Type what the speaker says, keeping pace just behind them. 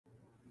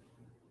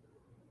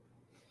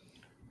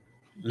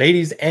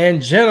Ladies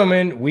and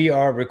gentlemen, we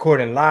are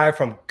recording live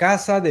from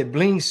Casa de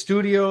Bling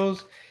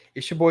Studios.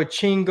 It's your boy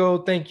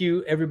Chingo. Thank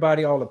you,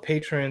 everybody, all the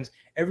patrons,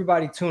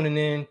 everybody tuning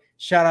in.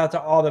 Shout out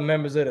to all the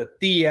members of the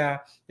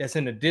TIA that's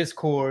in the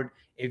Discord.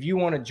 If you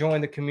want to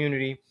join the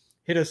community,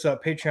 hit us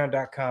up,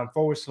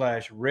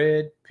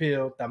 patreon.com/red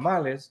pill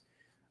tamales.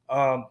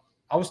 I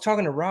was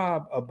talking to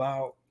Rob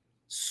about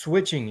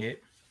switching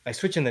it, like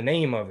switching the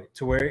name of it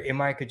to where it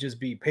might could just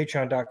be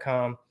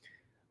patreon.com,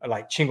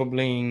 like Chingo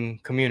Bling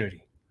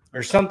community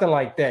or something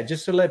like that,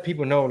 just to let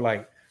people know,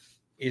 like,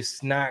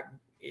 it's not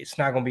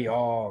gonna be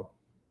all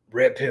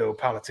red pill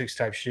politics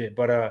type shit.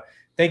 But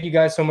thank you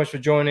guys so much for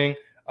joining.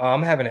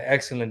 I'm having an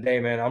excellent day,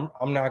 man.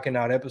 I'm knocking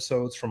out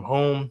episodes from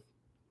home.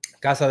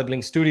 Casa de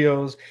Bling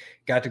Studios.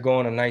 Got to go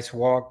on a nice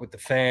walk with the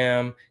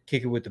fam,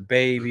 kick it with the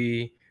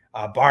baby.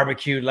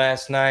 Barbecued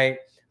last night.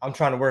 I'm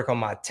trying to work on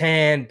my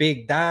tan,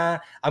 big die.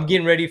 I'm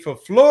getting ready for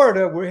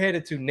Florida. We're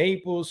headed to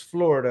Naples,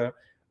 Florida,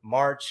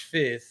 March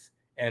 5th.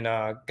 And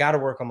got to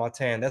work on my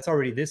tan. That's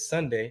already this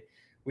Sunday.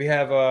 We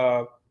have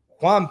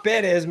Juan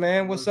Perez,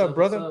 man. What's up,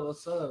 brother?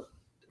 What's up?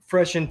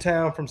 Fresh in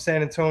town from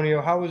San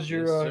Antonio. How was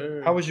your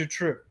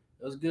trip?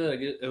 It was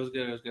good. It was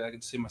good. I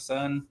get to see my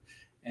son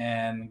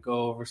and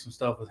go over some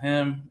stuff with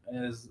him.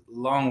 It was a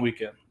long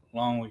weekend.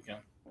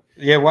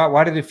 Yeah.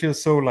 Why did it feel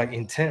so like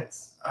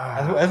intense?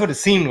 That's what it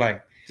seemed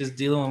like. Just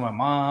dealing with my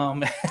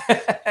mom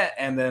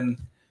and then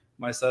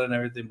my son and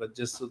everything, but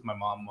just with my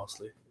mom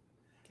mostly.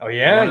 Oh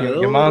yeah,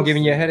 your mom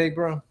giving you a headache,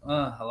 bro? A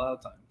lot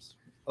of times.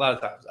 I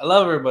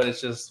love her, but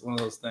it's just one of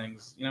those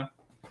things, you know.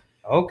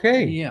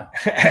 Okay. Yeah.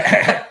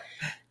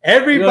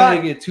 Everybody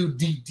you don't get too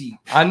deep.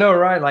 I know,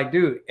 right? Like,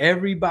 dude,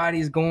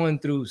 everybody's going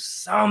through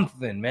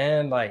something,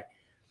 man. Like,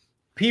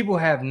 people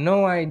have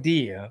no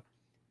idea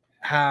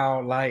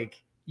how,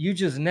 like, you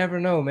just never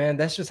know, man.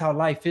 That's just how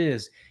life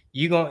is.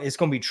 It's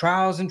gonna be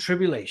trials and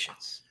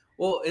tribulations.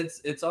 Well,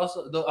 it's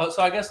also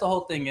so I guess the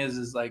whole thing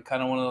is like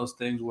kind of one of those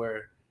things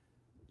where,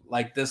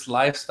 like, this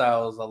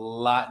lifestyle is a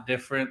lot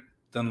different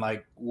than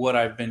like what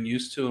I've been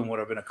used to and what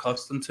I've been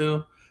accustomed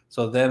to.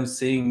 So them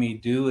seeing me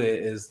do it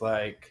is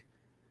like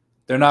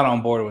they're not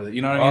on board with it.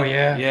 You know what I mean? Oh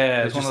yeah,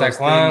 yeah. It's just like,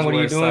 Juan, what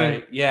are you doing?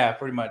 Like, yeah,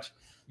 pretty much.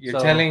 You're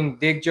telling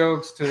dick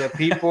jokes to the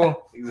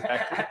people.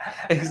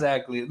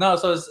 Exactly. No,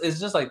 so it's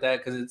just like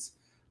that because it's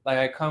like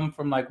I come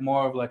from like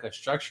more of like a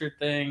structured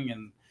thing,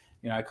 and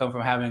you know I come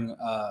from having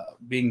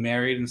being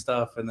married and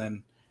stuff, and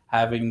then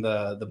having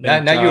the big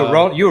now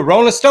you're a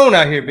Rolling Stone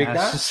out here, big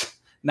guy.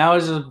 Now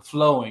it's just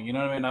flowing, you know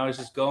what I mean? Now it's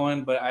just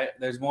going, but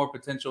there's more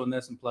potential in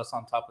this, and plus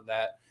on top of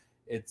that,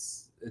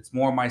 it's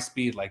more my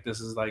speed. Like this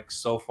is like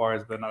so far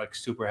has been like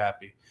super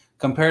happy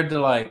compared to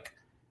like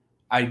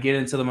I get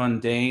into the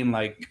mundane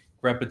like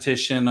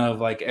repetition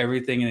of like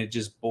everything, and it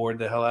just bored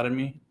the hell out of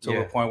me to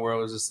the point where it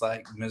was just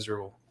like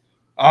miserable.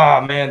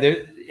 Oh man,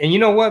 and you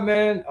know what,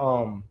 man?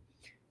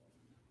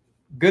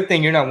 Good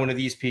thing you're not one of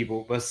these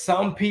people, but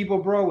some people,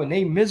 bro, when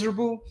they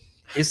miserable,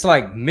 it's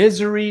like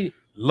misery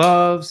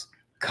loves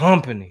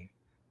company.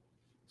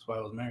 That's why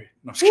I was married.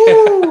 No, I'm just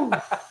kidding.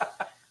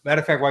 Matter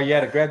of fact, while you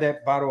had to grab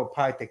that bottle of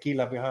pie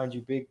tequila behind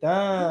you, big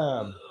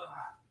time.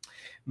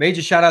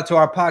 Major shout out to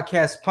our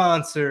podcast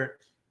sponsor,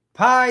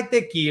 Pie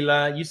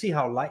Tequila. You see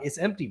how light it's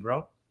empty,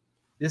 bro.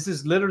 This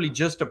is literally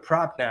just a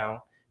prop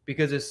now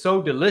because it's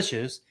so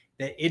delicious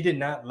that it did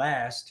not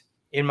last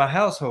in my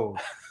household.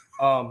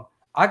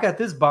 I got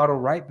this bottle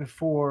right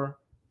before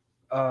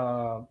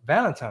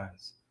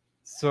Valentine's,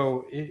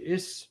 so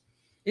it's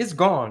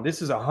gone.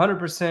 This is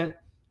 100%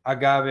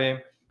 agave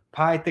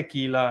pie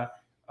tequila.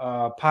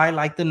 Pie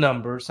like the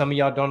number. Some of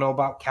y'all don't know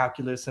about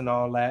calculus and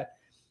all that.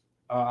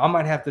 I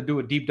might have to do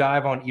a deep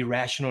dive on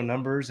irrational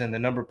numbers and the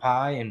number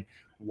pi and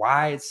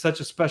why it's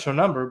such a special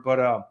number.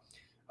 But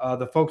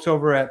the folks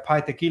over at Pie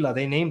Tequila,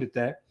 they named it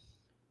that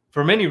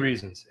for many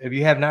reasons. If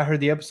you have not heard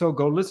the episode,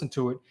 go listen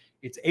to it.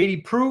 It's 80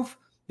 proof.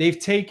 They've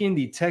taken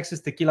the Texas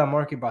tequila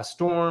market by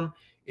storm.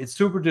 It's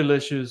super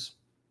delicious,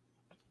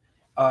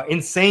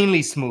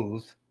 insanely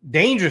smooth,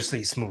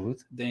 dangerously smooth.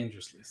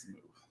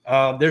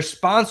 They're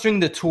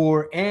sponsoring the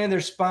tour and they're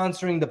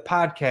sponsoring the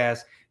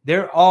podcast.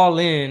 They're all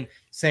in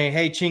saying,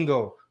 hey,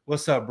 Chingo,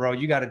 what's up, bro?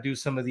 You got to do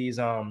some of these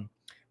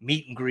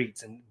meet and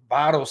greets and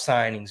bottle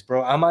signings,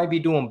 bro. I might be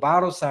doing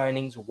bottle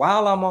signings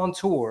while I'm on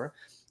tour,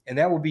 and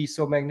that would be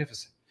so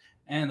magnificent.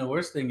 And the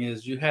worst thing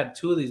is you had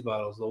two of these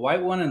bottles, the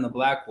white one and the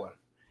black one.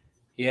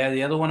 He had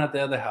the other one at the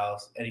other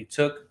house, and he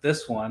took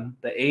this one,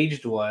 the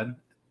aged one,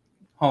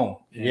 home.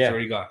 And it's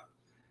already gone.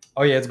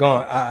 Oh, yeah, it's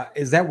gone.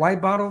 Is that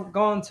white bottle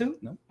gone too?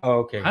 No. Oh,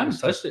 okay. I haven't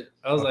touched it.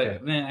 I was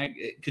like, man,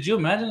 could you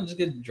imagine just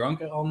getting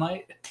drunk all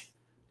night?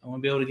 I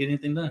won't be able to get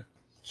anything done.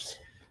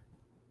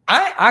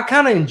 I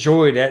kind of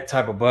enjoy that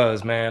type of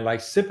buzz, man. Like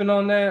sipping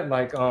on that.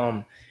 Like,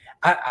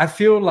 I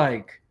feel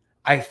like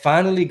I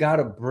finally got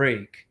a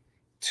break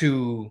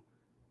to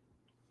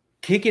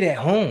kick it at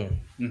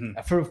home.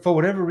 Mm-hmm. For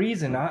whatever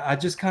reason, I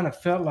just kind of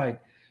felt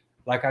like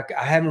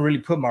I haven't really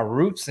put my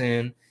roots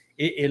in.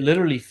 It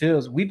literally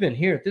feels we've been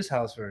here at this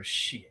house for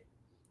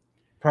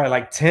probably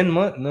like 10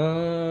 months.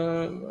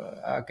 No,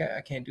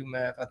 I can't do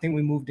math. I think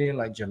we moved in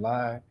like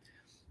July.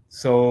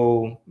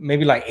 So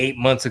maybe like 8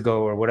 months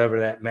ago or whatever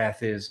that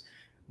math is.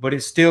 But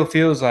it still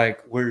feels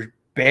like we're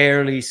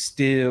barely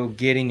still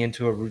getting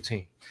into a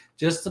routine.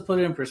 Just to put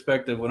it in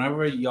perspective,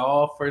 whenever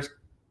y'all first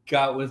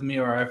got with me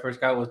or I first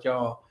got with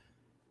y'all,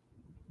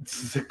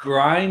 the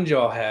grind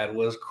y'all had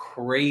was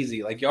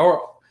crazy. Like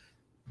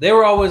they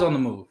were always on the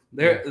move.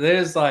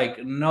 There's like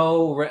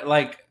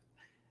like,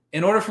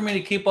 in order for me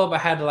to keep up, I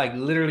had to like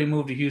literally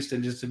move to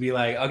Houston just to be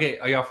like, okay,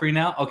 are y'all free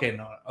now? Okay,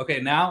 no,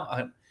 okay,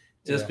 now.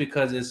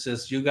 Because it's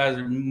just you guys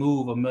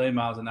move a million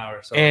miles an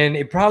hour. So, and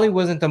it probably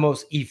wasn't the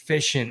most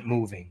efficient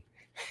moving.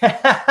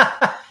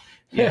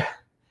 Yeah,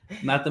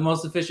 not the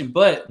most efficient,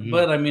 but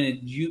I mean,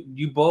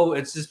 you both.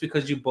 It's just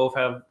because you both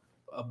have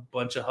a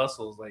bunch of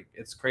hustles. Like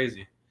it's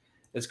crazy.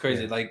 It's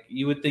crazy. Yeah. Like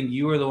you would think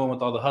you were the one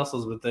with all the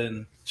hustles, but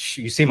then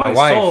you see my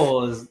wife.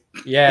 Soul is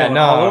all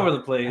over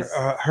the place.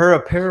 Her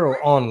apparel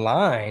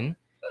online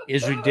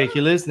is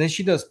ridiculous. And then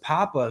she does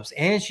pop-ups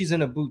and she's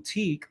in a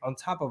boutique on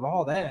top of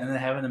all that. And then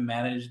having to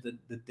manage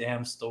the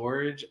damn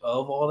storage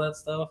of all that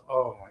stuff.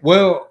 Oh my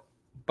God.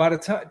 By the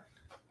time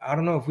I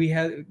don't know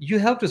if you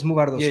helped us move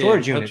out of those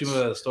storage units. Helped you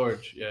move out of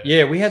storage. Yeah.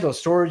 Yeah, we had those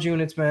storage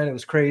units, man. It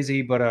was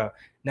crazy. But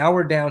now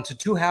we're down to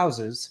 2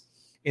 houses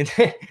in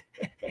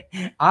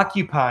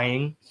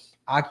occupying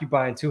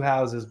 2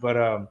 houses.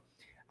 But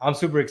I'm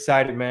super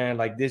excited, man.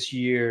 Like this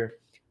year,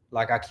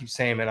 like I keep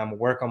saying, man, I'm gonna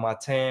work on my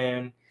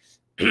tan.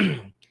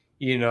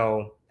 You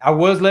know, I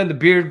was letting the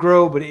beard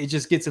grow, but it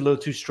just gets a little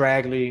too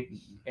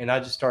straggly, and I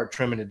just start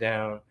trimming it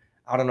down.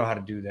 I don't know how to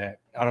do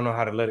that. I don't know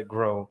how to let it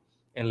grow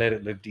and let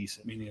it look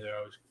decent. Me neither. I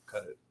always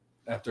cut it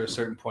after a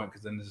certain point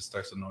because then it just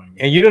starts annoying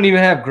me. And you don't even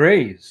have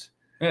grays.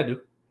 Yeah, I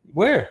do.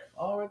 Where?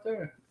 Oh, right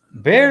there.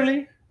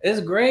 Barely. It's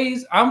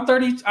grays. I'm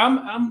 30.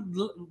 I'm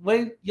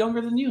way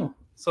younger than you.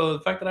 So the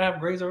fact that I have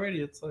grays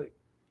already, it's like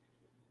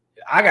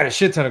I got a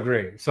shit ton of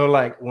grays. So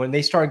like when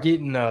they start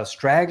getting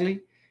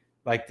straggly,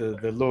 like the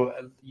little,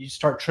 you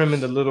start trimming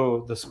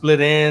the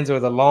split ends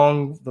or the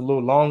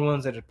little long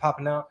ones that are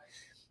popping out,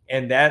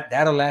 and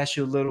that'll last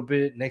you a little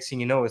bit. Next thing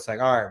you know, it's like,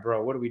 all right,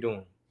 bro, what are we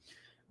doing?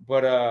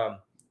 But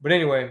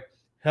anyway,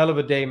 hell of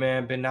a day,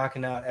 man. Been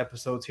knocking out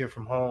episodes here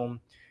from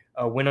home.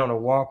 Went on a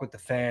walk with the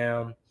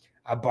fam.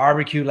 I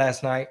barbecued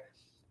last night.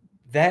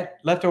 That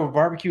leftover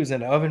barbecue is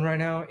in the oven right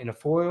now in a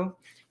foil,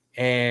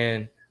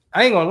 and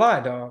I ain't gonna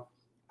lie, dog.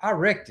 I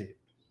wrecked it.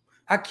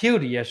 I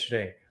killed it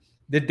yesterday.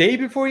 The day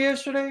before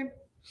yesterday,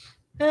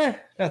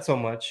 not so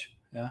much.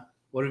 Yeah.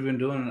 What have you been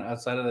doing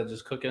outside of that?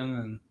 Just cooking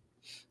and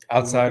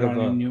outside of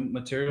new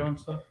material and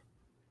stuff?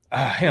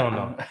 Hell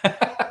no.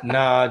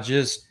 Nah,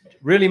 just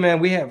really, man,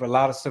 we have a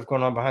lot of stuff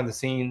going on behind the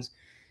scenes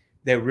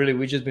that really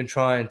we just been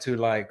trying to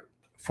like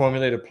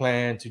formulate a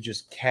plan to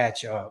just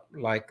catch up.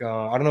 Like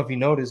I don't know if you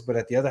noticed, but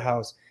at the other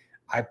house,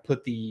 I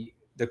put the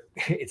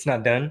it's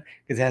not done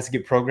because it has to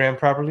get programmed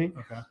properly.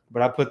 Okay.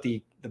 But I put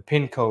the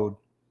pin code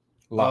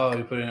lock. Oh,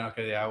 you put it in.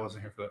 Okay, yeah, I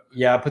wasn't here for that.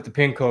 Yeah, I put the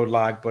pin code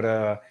lock,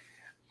 but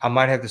I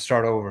might have to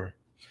start over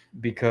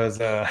because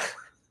it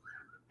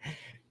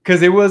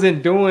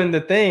wasn't doing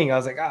the thing. I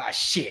was like,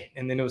 shit,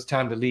 and then it was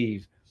time to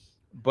leave.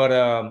 But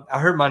I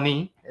hurt my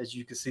knee, as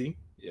you can see.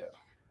 Yeah,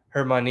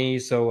 hurt my knee.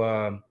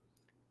 So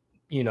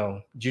you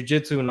know,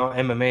 jiu-jitsu and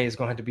MMA is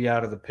going to have to be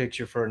out of the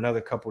picture for another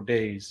couple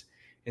days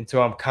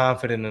until I'm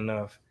confident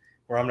enough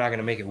where I'm not going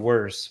to make it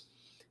worse.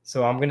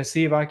 So I'm going to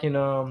see if I can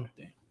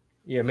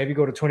maybe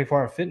go to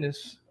 24-hour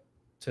fitness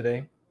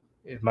today.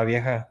 If my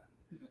vieja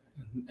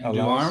and do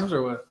arms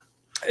or what?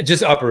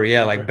 Just upper,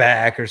 like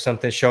back or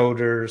something,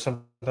 shoulder,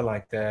 something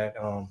like that.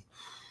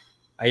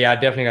 I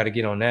definitely got to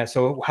get on that.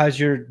 So how's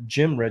your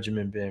gym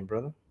regimen been,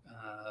 brother?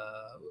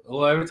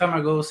 Well, every time I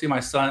go see my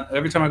son,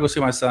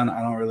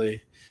 I don't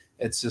really.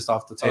 It's just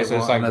off the table. So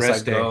it's like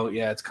rest day.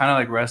 Yeah, it's kind of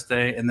like rest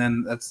day, and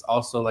then that's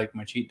also like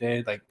my cheat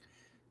day. Like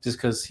just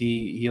because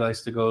he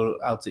likes to go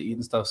out to eat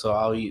and stuff, so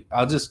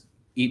I'll just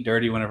eat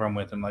dirty whenever I'm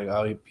with him. Like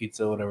I'll eat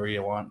pizza, whatever he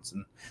wants,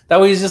 and that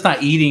way he's just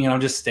not eating, and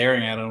I'm just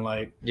staring at him,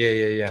 like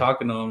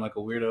talking to him like a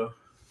weirdo.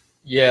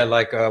 Yeah,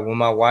 like when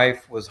my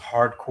wife was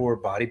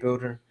hardcore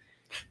bodybuilder,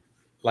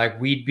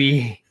 like we'd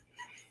be,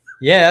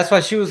 that's why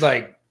she was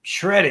like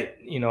shredded.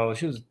 You know,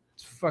 she was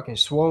fucking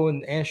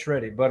swollen and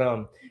shredded,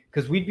 but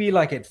because we'd be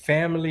like at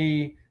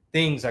family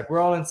things, like we're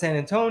all in San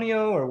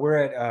Antonio, or we're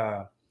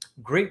at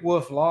Great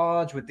Wolf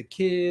Lodge with the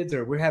kids,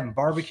 or we're having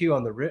barbecue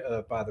on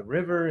the by the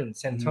river in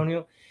San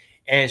Antonio.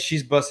 And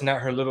she's busting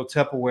out her little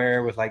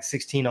Tupperware with like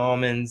 16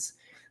 almonds,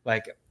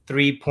 like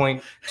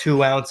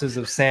 3.2 ounces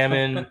of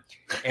salmon,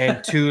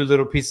 and 2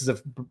 little pieces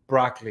of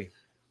broccoli,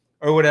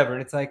 or whatever.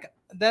 And it's like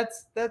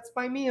that's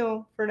my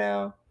meal for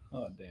now.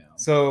 Oh damn!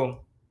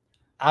 So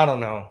I don't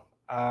know.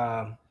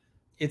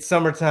 It's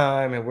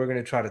summertime, and we're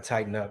gonna try to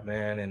tighten up,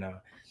 man. And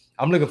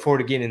I'm looking forward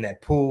to getting in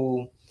that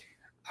pool.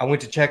 I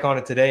went to check on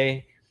it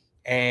today,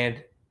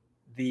 and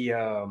the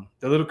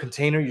little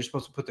container you're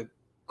supposed to put the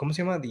 ¿cómo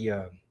se llama?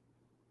 The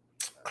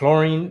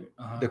chlorine,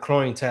 the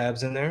chlorine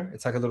tabs in there.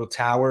 It's like a little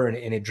tower,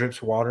 and it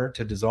drips water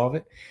to dissolve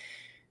it.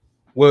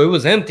 Well, it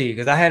was empty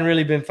because I hadn't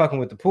really been fucking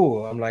with the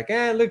pool. I'm like,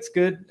 it looks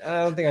good.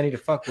 I don't think I need to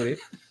fuck with it.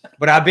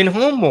 But I've been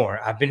home more.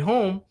 I've been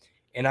home,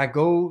 and I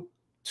go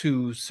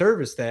to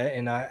service that,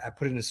 and I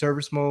put it in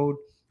service mode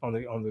on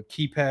the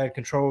keypad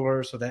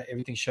controller so that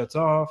everything shuts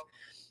off.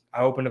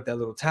 I open up that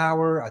little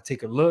tower. I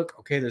take a look.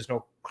 Okay, there's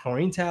no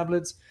chlorine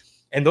tablets,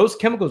 and those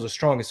chemicals are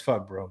strong as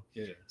fuck, bro.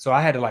 Yeah. So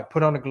I had to like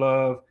put on a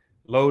glove,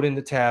 load in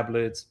the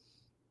tablets,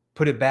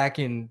 put it back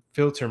in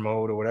filter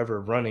mode or whatever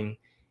running,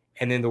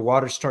 and then the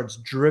water starts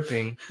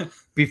dripping.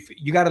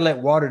 You got to let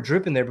water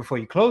drip in there before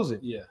you close it.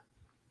 Yeah.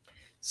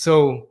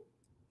 So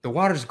the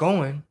water's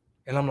going,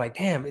 and I'm like,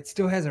 damn, it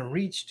still hasn't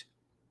reached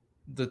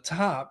the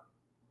top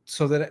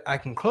so that I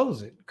can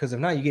close it, because if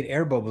not, you get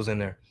air bubbles in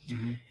there.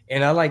 Mm-hmm.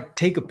 And I like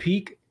take a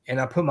peek, and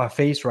I put my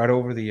face right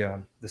over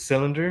the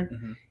cylinder,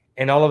 Mm-hmm.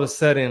 and all of a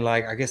sudden,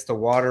 like, I guess the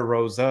water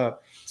rose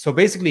up. So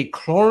basically,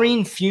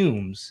 chlorine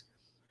fumes,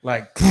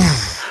 like,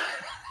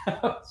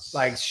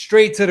 like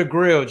straight to the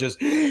grill. Just,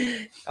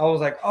 I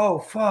was like, oh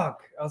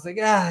fuck! I was like,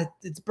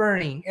 it's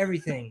burning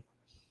everything.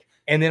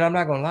 And then I'm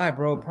not gonna lie,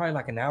 bro. Probably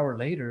like an hour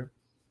later,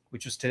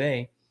 which was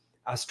today,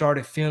 I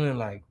started feeling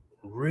like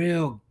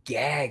real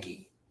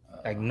gaggy,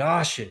 like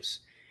nauseous,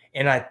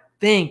 and I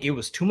think it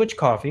was too much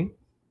coffee.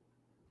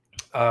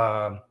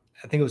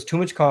 I think it was too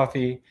much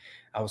coffee.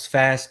 I was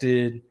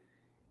fasted,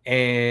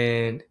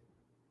 and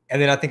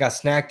then I think I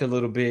snacked a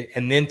little bit,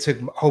 and then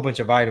took a whole bunch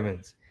of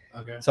vitamins.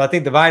 Okay. So I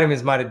think the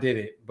vitamins might have did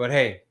it, but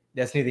hey,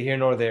 that's neither here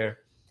nor there.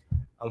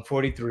 I'm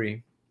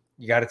 43.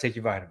 You got to take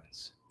your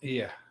vitamins.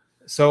 Yeah.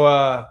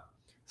 So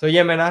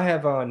yeah, man, I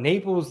have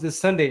Naples this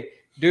Sunday,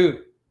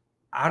 dude.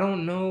 I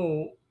don't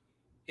know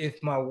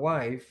if my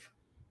wife.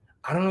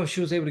 I don't know if she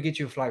was able to get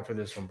you a flight for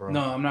this one, bro.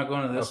 No, I'm not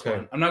going to this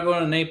one. I'm not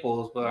going to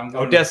Naples, but I'm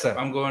going Odessa.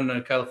 I'm going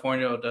to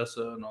California,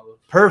 Odessa, and all those.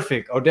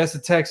 Perfect. Odessa,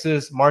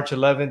 Texas, March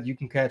 11th. You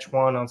can catch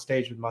Juan on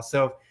stage with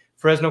myself.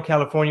 Fresno,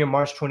 California,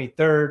 March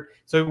 23rd.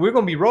 So we're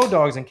going to be road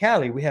dogs in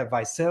Cali. We have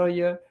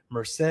Visalia,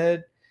 Merced.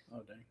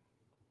 Oh, dang.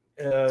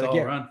 It's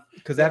all run.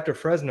 Because after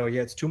Fresno,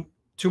 it's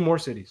two more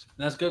cities.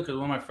 And that's good, because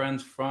one of my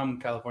friends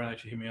from California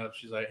actually hit me up.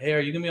 She's like, hey, are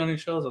you going to be on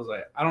these shows? I was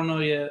like, I don't know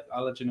yet.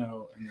 I'll let you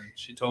know. And then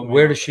she told me.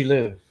 Where does she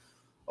live?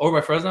 Over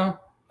by Fresno.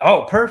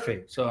 Oh,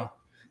 perfect. So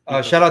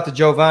shout out to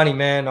Giovanni,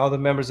 man. All the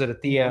members of the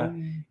Thea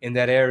in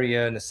that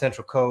area in the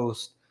Central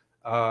Coast.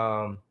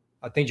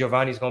 I think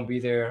Giovanni's going to be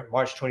there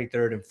March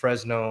 23rd in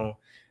Fresno.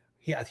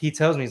 He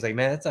tells me, he's like,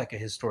 man, that's like a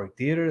historic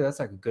theater. That's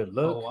like a good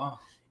look. Oh, wow.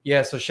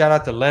 Yeah, so shout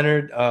out to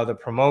Leonard, the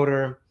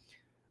promoter.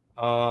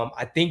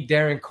 I think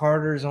Darren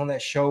Carter is on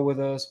that show with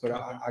us, but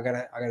I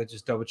gotta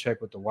just double check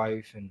with the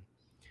wife and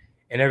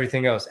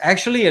everything else.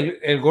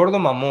 Actually, El Gordo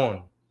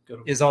Mamon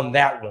is on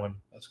that one.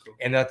 That's cool.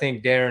 And I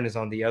think Darren is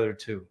on the other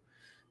two.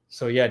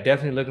 So yeah,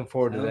 definitely looking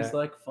forward to that. Sounds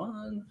like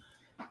fun.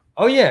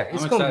 Oh yeah,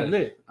 it's gonna be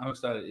lit. I'm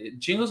excited.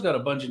 Chingo's got a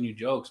bunch of new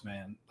jokes,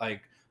 man.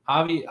 Like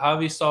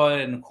Javi saw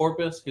it in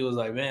Corpus. He was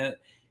like, man,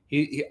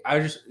 he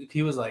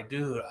was like,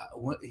 dude,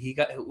 when did he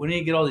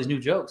get all these new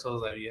jokes? I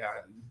was like, yeah,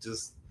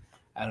 just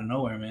out of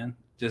nowhere, man.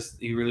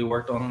 Just he really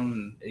worked on them,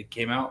 and it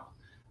came out.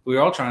 We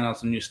were all trying out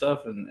some new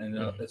stuff, and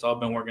it's all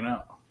been working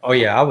out. Oh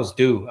yeah, I was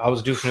due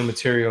for new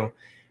material,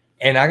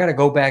 and I got to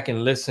go back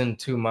and listen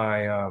to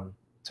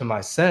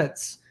my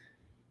sets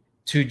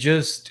to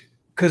just.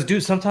 Because,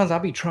 dude, sometimes I'll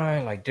be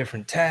trying, like,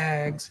 different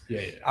tags.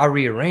 Yeah. I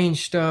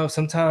rearrange stuff.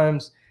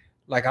 Sometimes,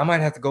 like, I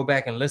might have to go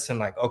back and listen,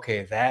 like,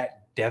 okay,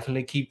 that,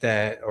 definitely keep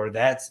that. Or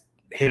that's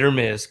hit or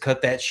miss.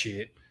 Cut that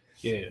shit.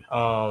 Yeah.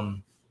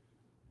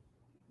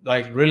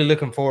 Like, really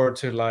looking forward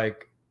to,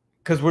 like,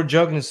 because we're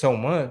juggling so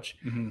much.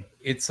 Mm-hmm.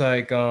 It's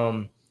like,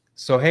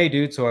 so, hey,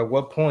 dude, so at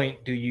what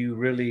point do you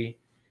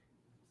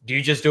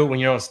just do it when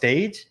you're on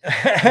stage?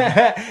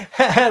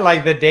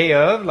 Like, the day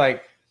of?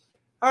 Like,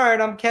 all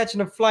right, I'm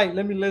catching a flight.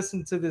 Let me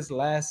listen to this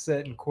last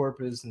set in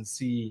Corpus and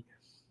see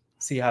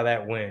how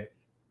that went.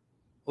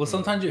 Well,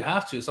 sometimes you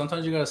have to.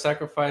 Sometimes you got to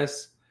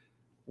sacrifice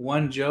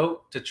one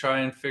joke to try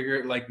and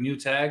figure like new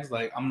tags.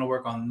 Like, I'm going to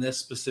work on this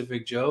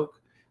specific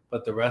joke,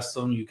 but the rest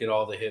of them, you get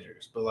all the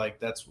hitters. But like,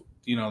 that's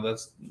you got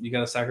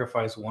to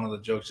sacrifice one of the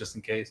jokes just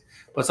in case.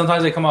 But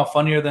sometimes they come out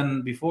funnier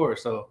than before.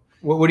 So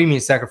what do you mean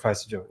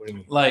sacrifice the joke? What do you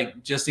mean?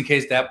 Like, just in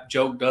case that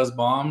joke does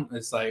bomb,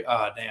 it's like,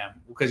 damn.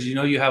 Because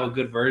you have a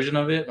good version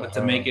of it, but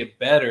to make it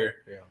better,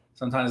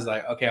 sometimes it's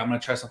like, okay, I'm going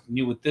to try something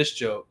new with this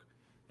joke.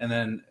 And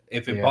then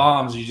if it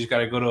bombs, you just got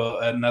to go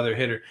to another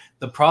hitter.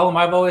 The problem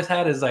I've always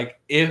had is like,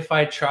 if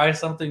I try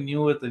something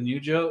new with a new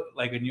joke,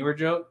 like a newer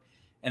joke,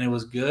 and it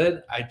was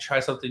good, I try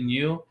something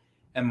new.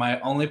 And my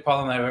only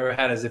problem I've ever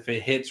had is if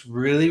it hits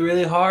really,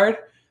 really hard,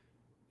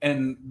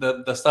 and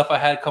the stuff I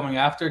had coming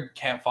after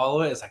can't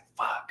follow it, it's like,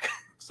 fuck.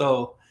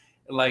 So,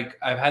 like,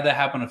 I've had that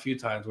happen a few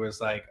times where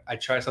it's like, I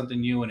try something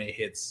new and it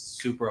hits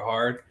super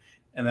hard,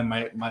 and then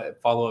my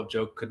follow-up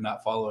joke could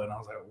not follow it. And I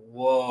was like,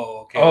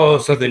 whoa. Okay. Oh,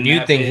 so the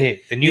new thing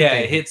hit. The new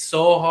thing it hit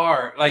so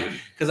hard. Like,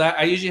 because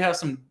I usually have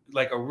some,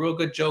 like, a real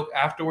good joke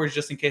afterwards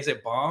just in case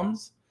it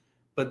bombs.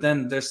 But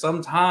then there's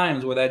some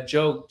times where that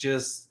joke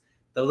just,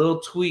 the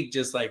little tweak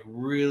just, like,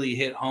 really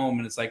hit home.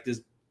 And it's like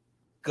this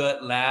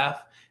gut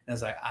laugh. And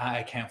it's like,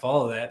 I can't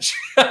follow that.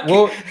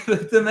 Well,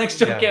 the next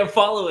joke can't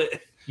follow it.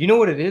 You know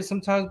what it is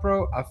sometimes,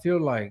 bro? I feel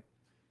like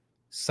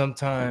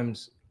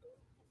sometimes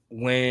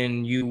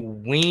when you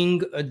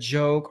wing a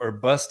joke or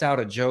bust out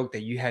a joke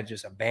that you had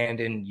just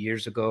abandoned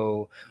years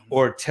ago,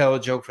 or tell a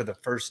joke for the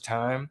first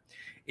time,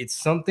 it's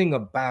something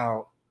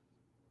about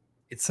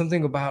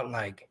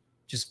like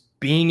just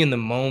being in the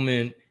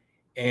moment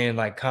and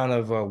like kind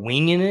of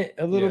winging it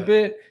a little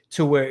bit,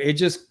 to where it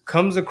just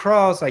comes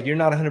across like you're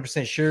not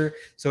 100% sure.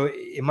 So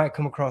it might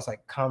come across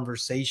like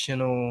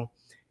conversational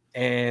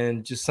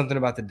and just something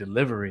about the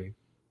delivery.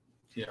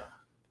 Yeah.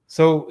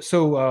 So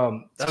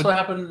that's what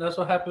happened. That's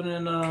what happened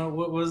in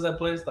what was that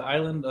place? The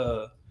island.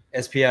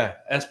 SPI.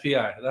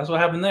 SPI. That's what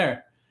happened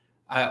there.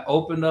 I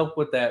opened up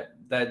with that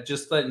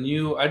just letting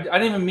you. I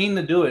didn't even mean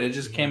to do it. It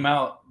just came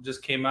out.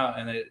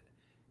 And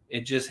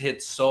it just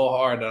hit so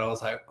hard that I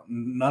was like,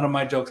 none of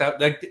my jokes.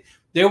 Like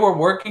they were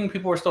working.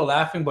 People were still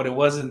laughing, but it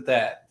wasn't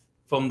that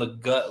from the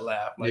gut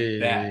laugh like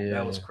that.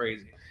 That was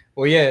crazy.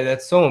 Well, yeah,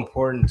 that's so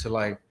important to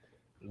like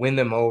win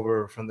them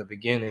over from the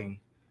beginning.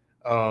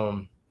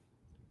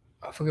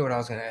 I forget what I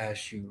was gonna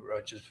ask you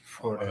just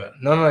before that.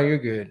 No, you're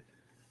good.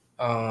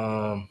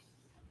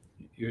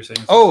 You were saying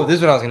something? Oh, this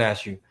is what I was gonna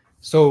ask you.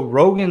 So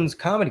Rogan's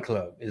Comedy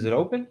Club, is it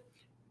open?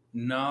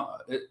 No,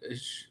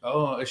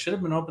 it should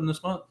have been open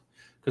this month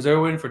because they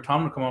were waiting for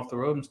Tom to come off the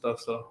road and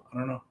stuff. So I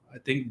don't know. I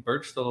think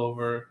Bert's still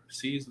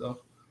overseas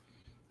though.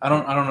 I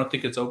don't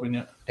think it's open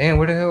yet. Damn,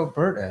 where the hell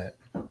Bert at?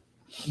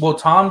 Well,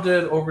 Tom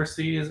did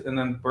overseas, and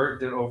then Bert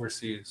did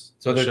overseas.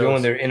 So they're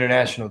doing their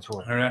international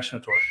tour.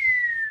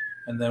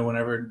 And then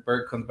whenever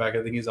Bert comes back,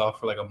 I think he's off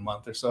for like a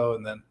month or so,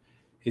 and then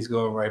he's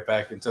going right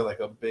back into like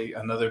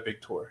another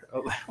big tour. I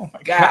was like, oh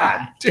my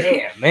God,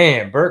 damn,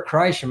 man, Bert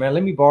Kreischer, man,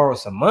 let me borrow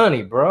some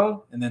money,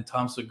 bro. And then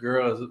Tom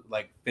Segura is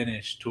like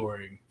finished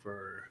touring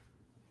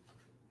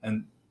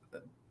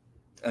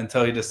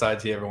until he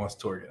decides he ever wants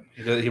to tour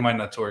again. He might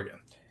not tour again.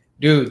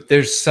 Dude,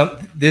 there's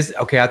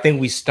I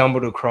think we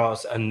stumbled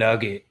across a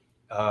nugget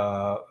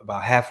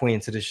about halfway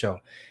into the show.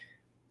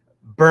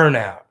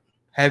 Burnout.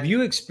 Have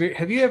you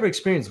ever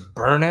experienced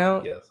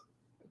burnout? Yes.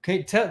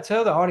 Okay,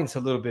 tell the audience a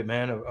little bit,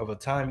 man, of a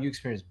time you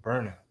experienced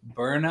burnout.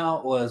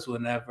 Burnout was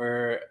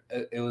whenever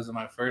it was in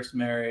my first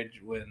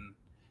marriage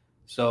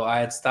so I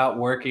had stopped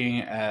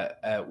working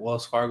at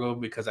Wells Fargo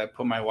because I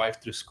put my wife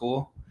through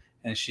school,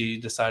 and she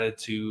decided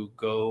to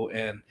go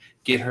and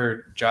get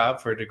her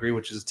job for a degree,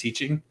 which is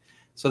teaching.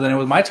 So then it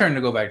was my turn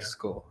to go back to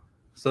school.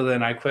 So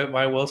then I quit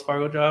my Wells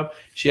Fargo job.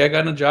 She had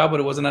gotten a job, but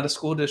it wasn't at a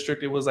school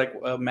district. It was like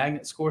a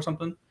magnet school or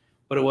something,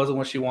 but it wasn't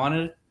what she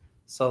wanted.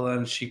 So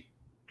then she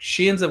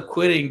ends up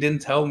quitting,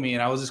 didn't tell me,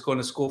 and I was just going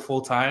to school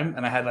full time,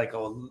 and I had like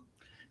a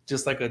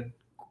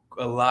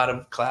lot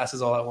of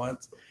classes all at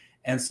once.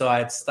 And so I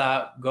had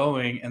stopped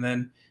going, and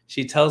then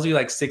she tells me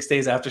like 6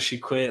 days after she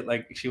quit,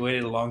 like she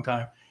waited a long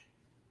time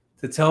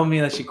to tell me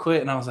that she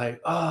quit. And I was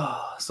like,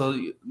 oh, so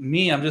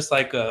me, I'm just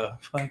like a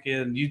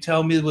fucking, you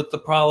tell me what the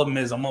problem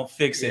is, I'm gonna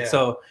fix it.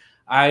 So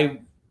I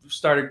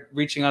started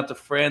reaching out to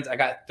friends. I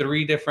got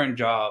 3 different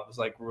jobs,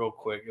 like real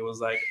quick. It was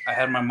like, I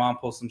had my mom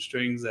pull some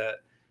strings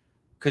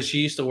because she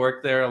used to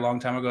work there a long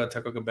time ago at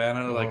Taco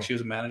Cabana. Like she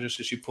was a manager,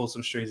 so she pulled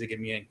some strings to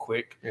get me in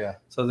quick. Yeah.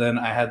 So then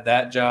I had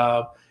that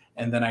job,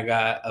 and then I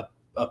got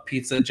a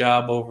pizza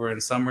job over in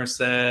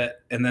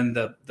Somerset, and then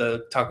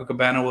the Taco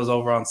Cabana was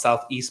over on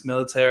Southeast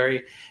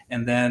Military,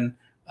 and then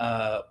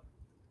my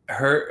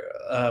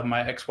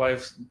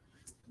ex-wife's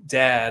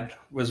dad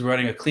was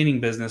running a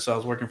cleaning business, so I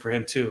was working for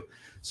him too.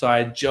 So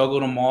I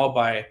juggled them all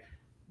by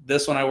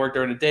this one I worked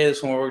during the day,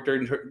 this one I worked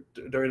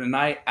during the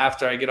night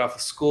after I get off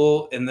of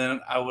school, and then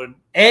I would.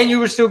 And you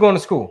were still going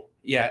to school?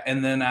 Yeah,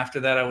 and then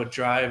after that I would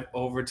drive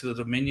over to the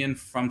Dominion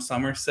from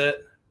Somerset.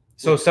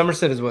 So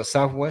Somerset is what,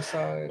 southwest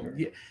side? Or?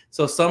 Yeah.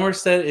 So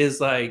Somerset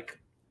is like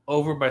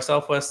over by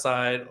southwest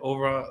side,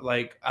 over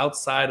like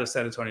outside of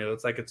San Antonio.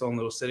 It's like its own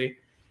little city.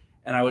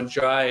 And I would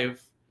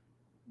drive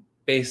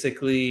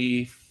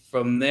basically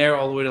from there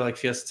all the way to like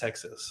Fiesta,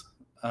 Texas.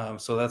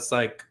 So that's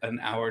like an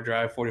hour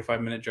drive,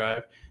 45-minute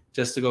drive,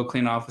 just to go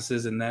clean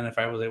offices. And then if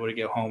I was able to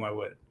get home, I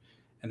would.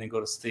 And then go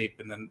to sleep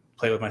and then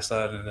play with my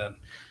son and then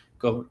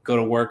go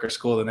to work or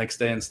school the next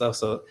day and stuff.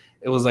 So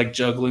it was like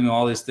juggling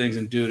all these things.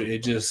 And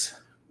dude,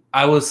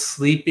 I was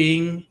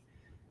sleeping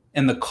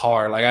in the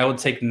car. Like I would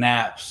take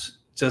naps,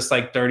 just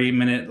like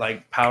 30-minute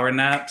like power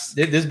naps.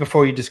 This is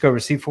before you discovered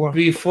C4?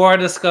 Before I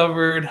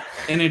discovered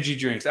energy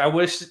drinks. I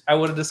wish I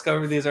would have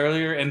discovered these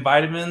earlier, and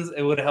vitamins.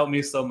 It would have helped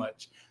me so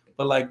much.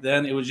 But like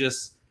then it was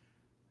just,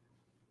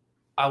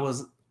 it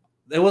was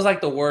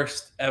like the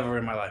worst ever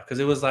in my life. Because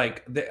it was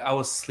like, I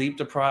was sleep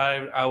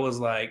deprived. I was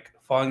like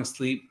falling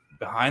asleep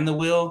behind the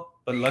wheel.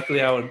 But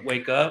luckily I would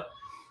wake up.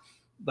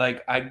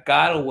 Like I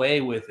got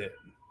away with it.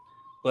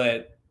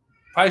 But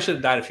probably should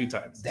have died a few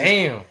times.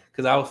 Damn.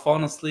 Because I was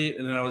falling asleep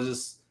and then I was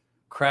just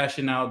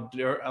crashing out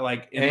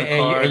like in the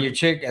car. And your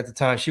chick at the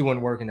time, she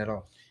wasn't working at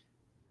all.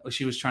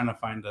 She was trying to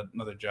find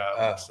another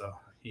job. So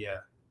yeah.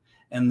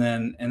 And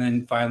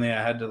then finally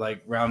I had to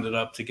like round it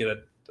up to get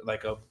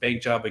a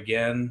bank job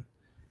again.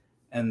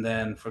 And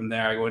then from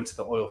there I went to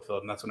the oil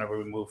field, and that's whenever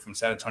we moved from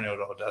San Antonio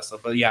to Odessa.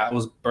 But yeah, I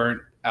was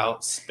burnt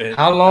out, spent.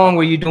 How long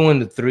were you doing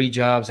the 3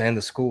 jobs and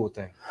the school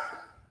thing?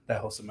 that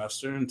whole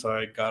semester until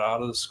I got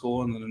out of the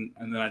school, and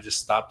then I just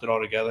stopped it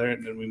altogether,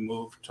 and then we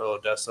moved to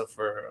Odessa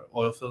for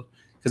oil field.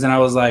 Because then I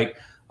was like,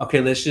 okay,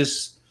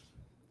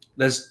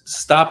 let's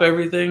stop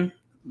everything.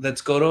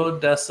 Let's go to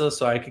Odessa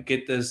so I could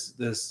get this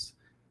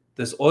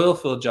oil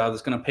field job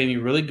that's going to pay me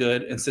really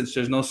good. And since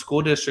there's no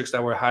school districts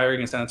that were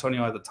hiring in San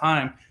Antonio at the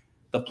time,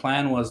 the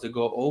plan was to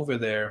go over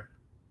there,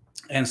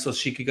 and so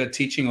she could get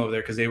teaching over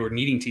there because they were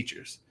needing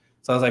teachers.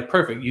 So I was like,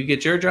 perfect. You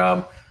get your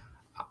job.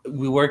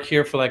 We work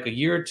here for like a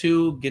year or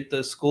two, get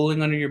the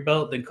schooling under your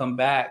belt, then come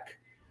back,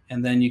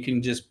 and then you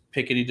can just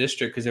pick any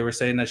district, because they were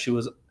saying that she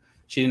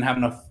didn't have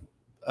enough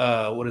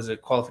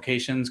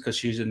qualifications because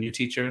she's a new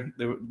teacher.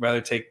 They would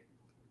rather take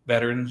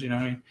veterans, you know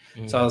what I mean?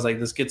 Mm-hmm. So I was like,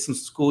 let's get some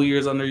school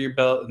years under your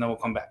belt, and then we'll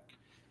come back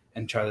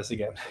and try this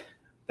again.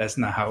 That's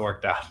not how it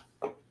worked out.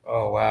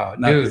 Oh wow,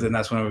 dude! And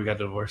that's when we got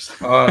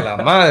divorced. Oh la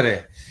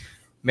madre.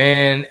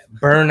 Man,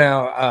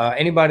 Burnout.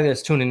 Anybody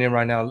that's tuning in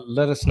right now,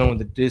 let us know in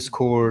the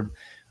Discord.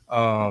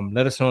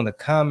 Let us know in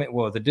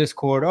the the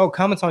Discord. Oh,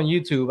 comments on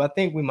YouTube. I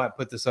think we might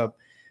put this up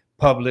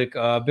public.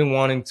 I've been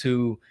wanting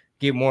to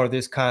get more of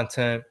this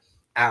content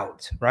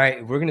out, right?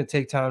 If we're going to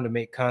take time to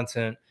make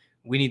content,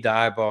 we need the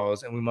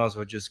eyeballs, and we might as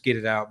well just get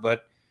it out.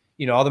 But,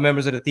 you know, all the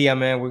members of the Thea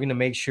Man, we're going to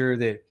make sure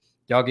that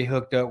y'all get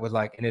hooked up with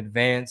like an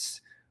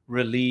advanced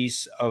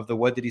release of the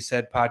What Did He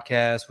Said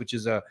podcast, which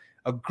is a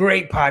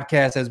great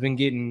podcast, has been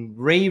getting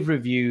rave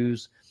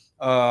reviews.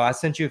 I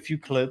sent you a few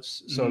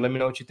clips, so let me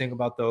know what you think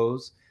about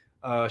those.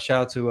 Shout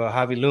out to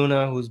Javi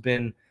Luna, who's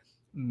been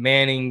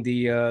manning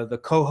the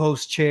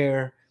co-host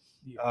chair.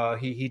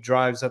 He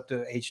drives up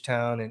to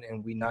H-Town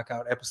and we knock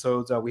out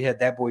episodes. We had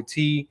that boy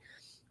T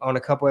on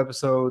a couple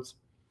episodes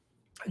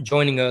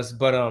joining us.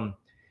 But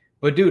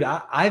dude,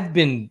 I've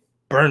been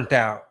burnt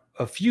out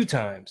a few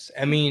times.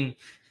 I mean,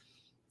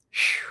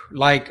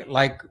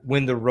 like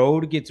when the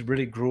road gets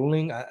really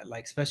grueling,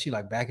 especially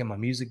like back in my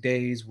music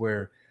days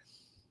where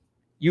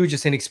you were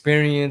just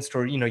inexperienced,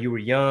 or, you know, you were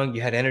young,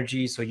 you had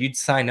energy, so you'd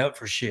sign up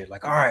for shit.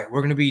 Like, all right,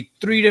 we're going to be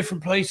 3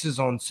 different places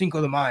on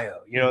Cinco de Mayo.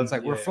 You know, it's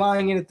like, we're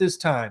flying in at this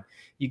time.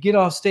 You get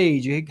off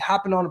stage, you're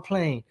hopping on a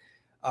plane.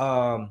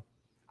 I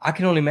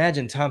can only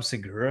imagine Tom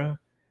Segura.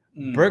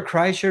 Bert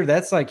Kreischer,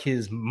 that's like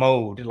his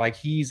mode. Like,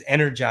 he's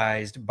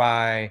energized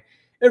by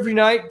every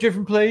night,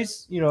 different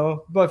place, you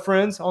know, but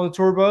friends on the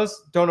tour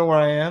bus, don't know where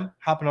I am,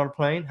 hopping on a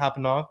plane,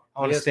 hopping off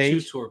on a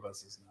stage. 2 tour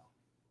buses now.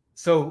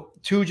 So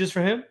 2 just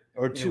for him?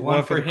 Or 2,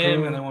 one for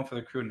him and then one for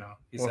the crew now.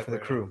 One for the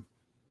crew.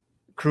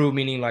 Crew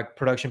meaning like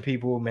production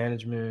people,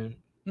 management.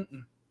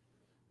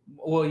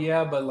 Well,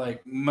 yeah, but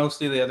like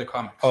mostly the other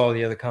comics. Oh,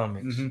 the other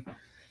comics.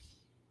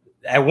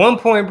 At one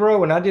point, bro,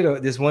 when I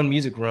did this one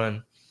music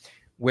run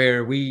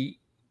where I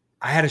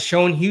had a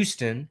show in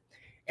Houston,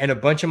 and a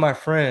bunch of my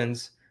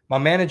friends, my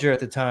manager at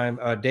the time,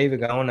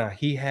 David Gaona,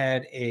 he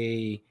had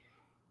this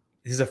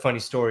is a funny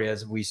story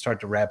as we start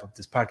to wrap up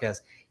this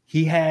podcast.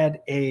 He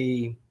had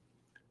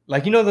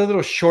like, you know, the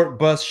little short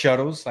bus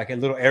shuttles, like a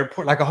little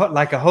airport, like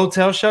a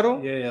hotel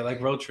shuttle. Yeah, like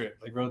road trip,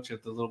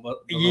 the little bus.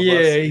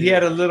 He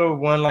had a little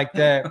one like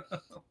that,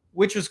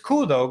 which was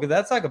cool though, because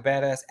that's like a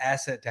badass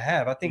asset to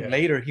have. I think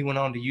later he went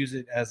on to use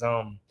it as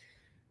a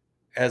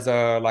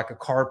like a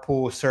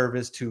carpool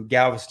service to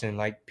Galveston.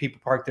 Like, people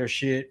park their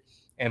shit,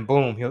 and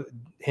boom,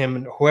 him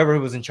and whoever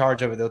was in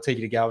charge of it, they'll take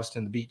you to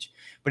Galveston, the beach.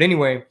 But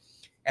anyway,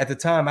 at the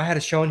time, I had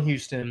a show in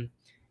Houston.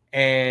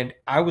 And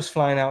I was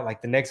flying out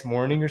like the next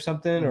morning or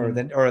something, or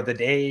the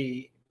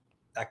day,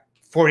 like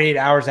 48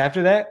 hours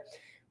after that.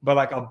 But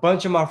like a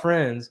bunch of my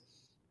friends,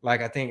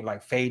 like I think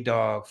like Fade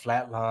Dog,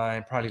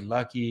 Flatline, probably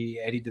Lucky,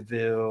 Eddie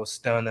DeVille,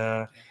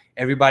 Stunna,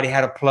 everybody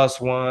had a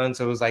 +1.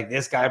 So it was like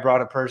this guy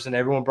brought a person,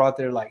 everyone brought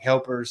their like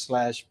helper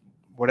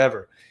 /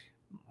 whatever,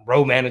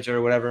 road manager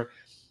or whatever.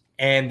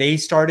 And they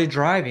started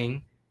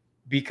driving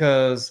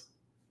because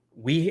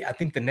I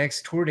think the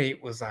next tour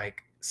date was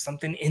like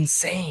something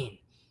insane.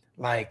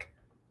 Like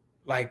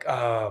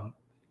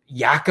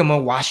Yakima,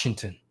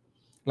 Washington,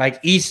 like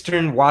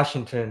Eastern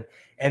Washington.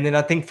 And then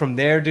I think from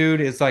there,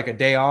 dude, it's like a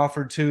day off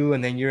or 2,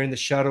 and then you're in the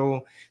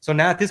shuttle. So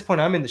now at this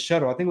point, I'm in the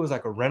shuttle. I think it was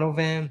like a rental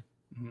van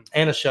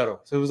and a shuttle.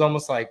 So it was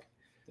almost like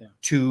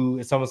 2.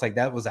 It's almost like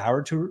that was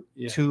our tour,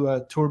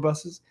 2 tour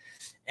buses.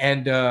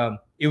 And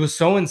it was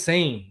so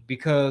insane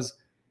because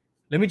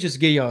let me just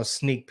give you a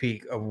sneak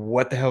peek of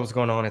what the hell was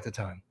going on at the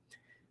time.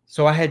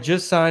 So I had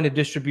just signed a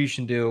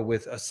distribution deal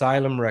with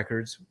Asylum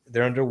Records.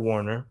 They're under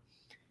Warner.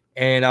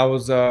 And I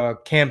was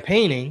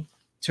campaigning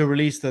to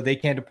release the They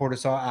Can't Deport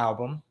Us All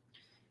album.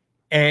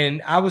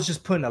 And I was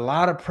just putting a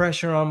lot of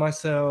pressure on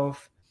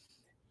myself.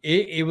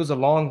 It was a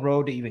long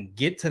road to even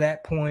get to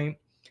that point.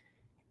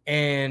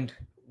 And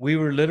we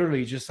were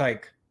literally just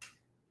like,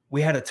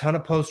 we had a ton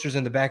of posters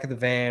in the back of the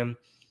van.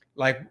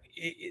 Like,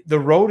 the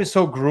road is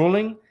so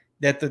grueling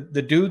that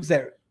the dudes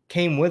that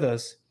came with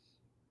us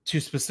to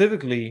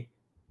specifically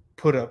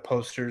put up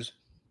posters,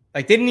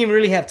 like, they didn't even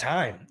really have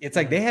time. It's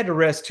like they had to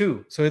rest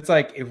too. So it's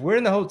like, if we're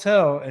in the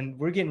hotel and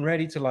we're getting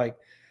ready to like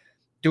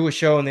do a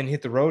show and then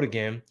hit the road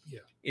again,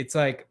 it's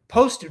like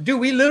poster. Dude,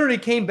 we literally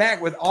came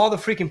back with all the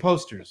freaking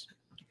posters.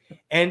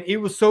 And it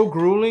was so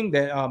grueling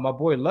that my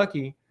boy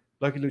Lucky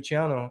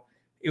Luciano,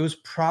 it was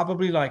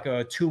probably like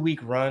a 2-week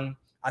run.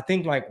 I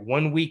think like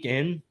 1 week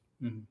in,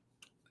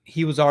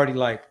 he was already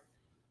like,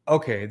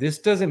 okay, this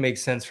doesn't make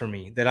sense for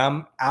me that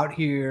I'm out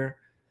here.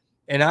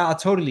 And I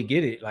totally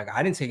get it. Like,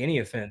 I didn't take any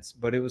offense,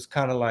 but it was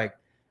kind of like,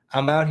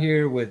 I'm out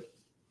here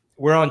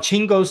we're on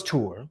Chingo's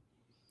tour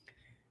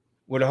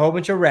with a whole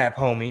bunch of rap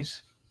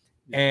homies.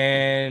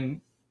 And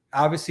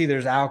obviously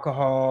there's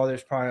alcohol.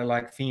 There's probably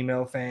like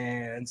female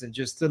fans and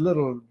just a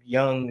little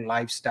young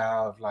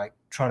lifestyle of like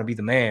trying to be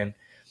the man.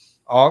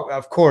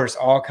 Of course,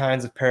 all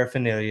kinds of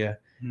paraphernalia,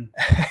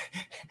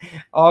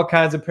 all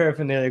kinds of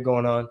paraphernalia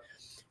going on.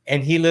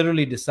 And he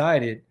literally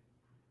decided,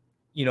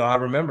 I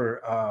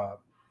remember,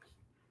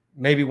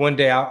 maybe one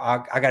day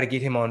I got to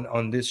get him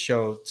on this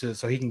show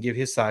so he can give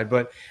his side.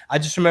 But I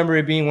just remember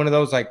it being one of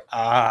those like,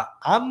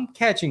 I'm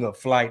catching a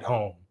flight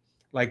home.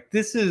 Like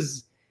this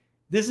is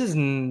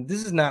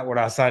not what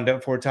I signed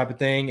up for type of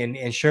thing.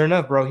 And sure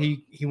enough, bro,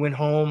 he went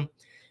home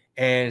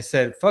and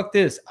said, fuck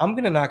this. I'm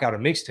going to knock out a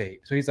mixtape.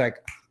 So he's like,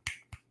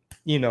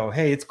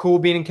 hey, it's cool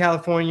being in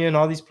California and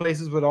all these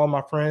places with all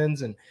my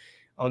friends and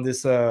on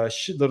this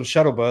little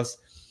shuttle bus.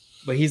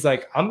 But he's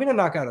like, I'm going to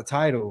knock out a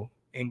title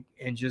and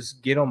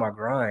just get on my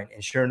grind.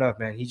 And sure enough,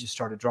 man, he just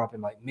started dropping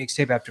like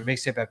mixtape after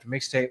mixtape after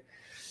mixtape.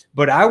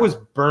 But I was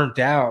burnt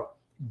out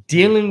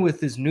dealing with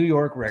this New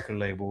York record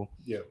label.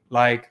 Yeah.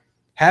 Like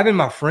having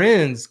my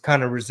friends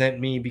kind of resent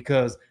me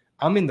because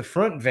I'm in the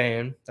front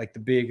van, like the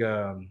big,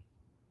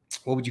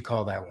 what would you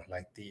call that one?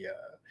 Like the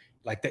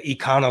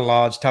Econo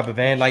Lodge type of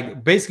van.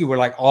 Like basically where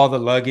like all the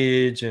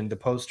luggage and the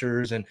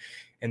posters and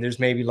there's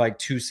maybe like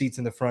 2 seats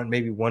in the front,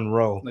 maybe 1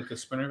 row. Like a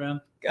Sprinter van?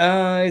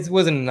 It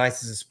wasn't as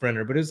nice as a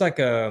Sprinter, but it was like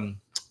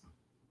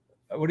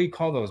what do you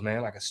call those,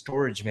 man? Like a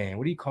storage van.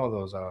 What do you call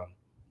those?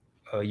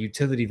 A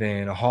utility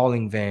van, a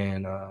hauling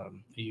van. A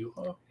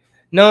U-Haul?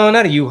 No,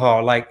 not a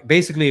U-Haul. Like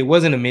basically it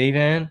wasn't a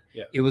minivan.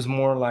 Yeah. It was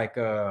more like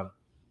a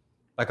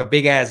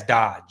big ass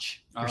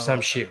Dodge or some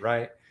shit,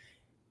 right?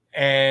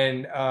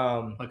 And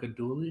like a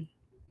dually?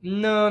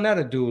 No, not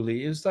a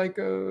dually. It was like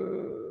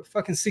a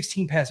fucking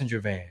 16 passenger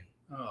van.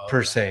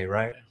 Per se,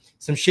 right?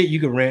 Some shit you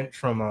could rent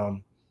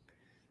from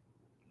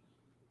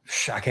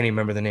I can't even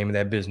remember the name of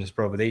that business,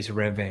 bro, but they used to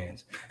rent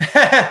vans.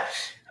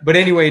 But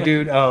anyway,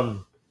 dude,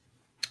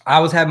 I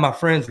was having my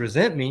friends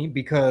resent me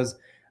because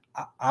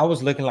I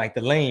was looking like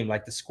the lame,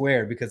 like the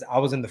square, because I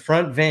was in the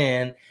front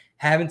van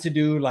having to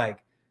do like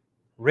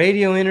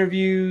radio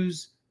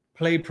interviews,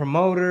 play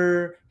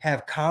promoter,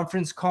 have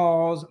conference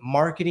calls,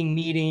 marketing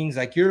meetings.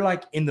 Like you're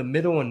like in the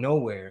middle of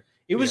nowhere.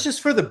 It was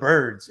just for the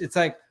birds. It's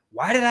like,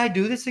 why did I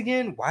do this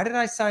again? Why did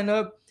I sign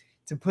up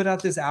to put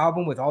out this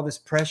album with all this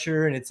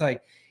pressure? And it's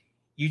like,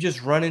 you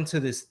just run into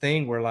this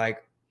thing where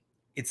like,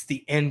 it's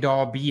the end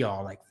all be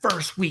all. Like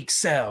first week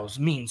sales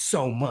means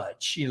so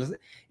much.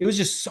 It was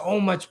just so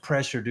much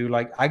pressure, dude.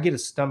 Like I get a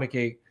stomach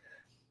ache,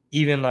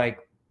 even like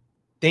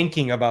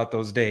thinking about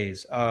those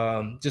days.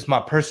 Just my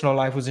personal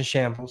life was in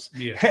shambles.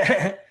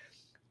 Yeah.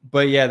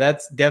 But yeah,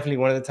 that's definitely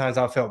one of the times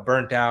I felt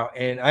burnt out.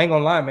 And I ain't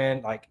gonna lie,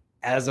 man, like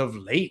as of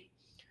late,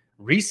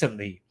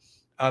 recently,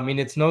 I mean,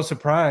 it's no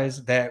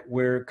surprise that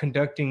we're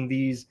conducting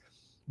these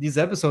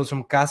episodes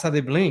from Casa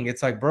de Bling.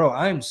 It's like, bro,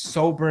 I'm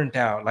so burnt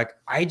out. Like,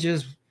 I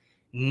just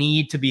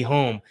need to be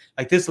home.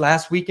 Like this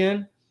last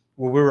weekend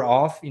where we were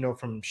off,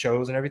 from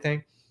shows and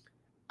everything,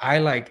 I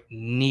like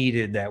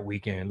needed that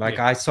weekend. Like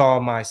I saw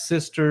my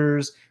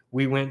sisters.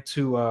 We went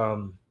to,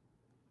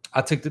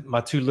 I took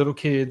my 2 little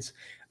kids,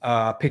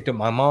 picked up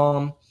my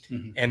mom,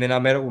 and then I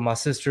met up with my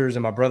sisters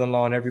and my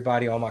brother-in-law and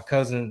everybody, all my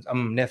cousins,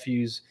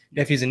 nephews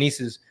and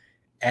nieces,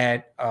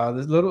 at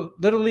this little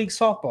league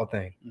softball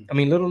thing. I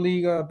mean, little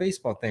league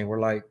baseball thing where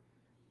like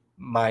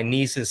my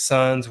niece's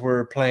sons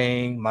were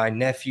playing, my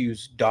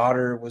nephew's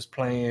daughter was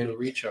playing. The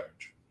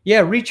recharge. Yeah,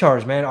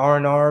 recharge, man.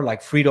 R&R,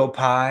 like Frito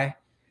pie.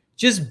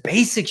 Just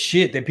basic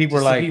shit that people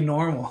just are like. To be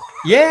normal.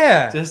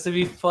 Yeah. Just to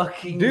be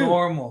fucking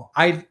normal.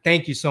 I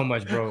thank you so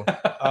much, bro.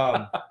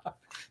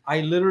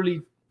 I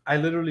literally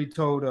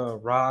told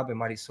Rob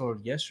and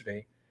Marisol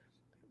yesterday,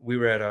 we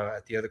were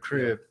at the other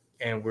crib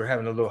and we're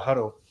having a little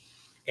huddle.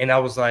 And I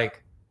was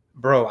like,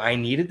 bro, I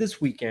needed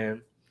this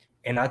weekend.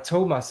 And I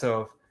told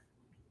myself,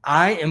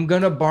 I am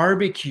going to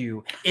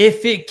barbecue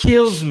if it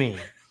kills me.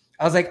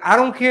 I was like, I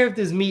don't care if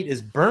this meat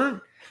is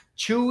burnt,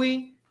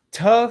 chewy,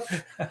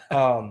 tough.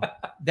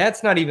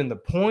 That's not even the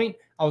point.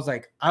 I was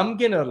like, I'm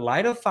going to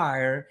light a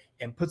fire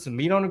and put some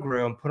meat on the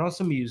grill and put on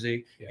some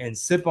music and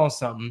sip on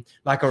something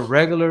like a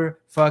regular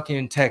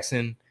fucking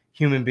Texan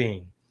human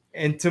being.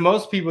 And to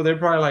most people, they're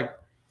probably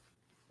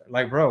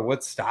like, bro,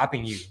 what's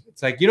stopping you?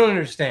 It's like, you don't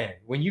understand.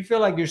 When you feel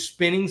like you're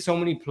spinning so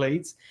many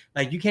plates,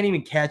 like you can't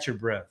even catch your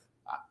breath.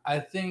 I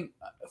think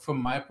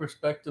from my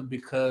perspective,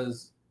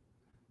 because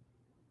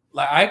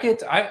like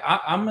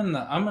I'm in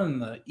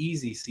the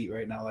easy seat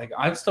right now. Like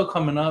I'm still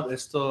coming up.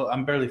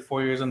 I'm barely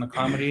 4 years into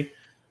comedy,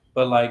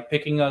 but like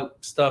picking up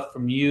stuff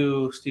from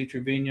you, Steve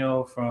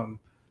Trevino, from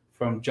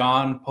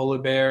John Polar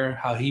Bear,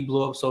 how he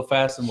blew up so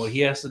fast and what he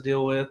has to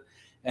deal with.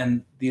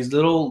 And these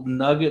little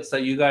nuggets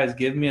that you guys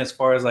give me as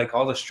far as like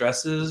all the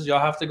stresses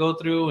y'all have to go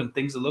through and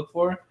things to look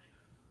for,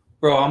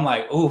 bro, I'm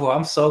like, oh,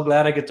 I'm so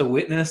glad I get to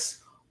witness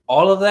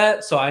all of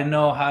that. So I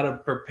know how to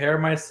prepare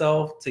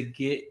myself to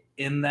get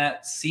in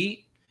that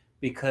seat,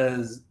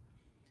 because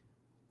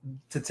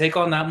to take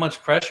on that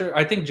much pressure,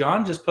 I think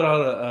John just put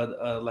out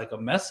a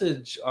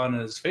message on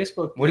his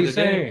Facebook. What do you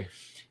say?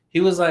 He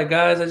was like,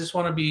 guys, I just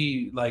want to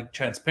be like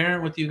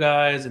transparent with you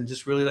guys and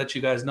just really let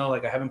you guys know,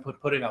 like, I haven't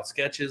putting out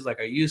sketches like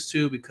I used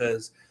to,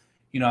 because,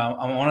 you know,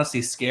 I'm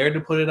honestly scared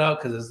to put it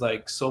out because it's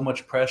like so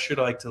much pressure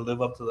to like to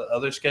live up to the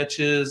other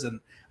sketches,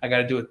 and I got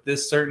to do it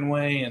this certain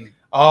way. And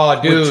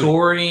with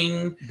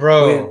touring,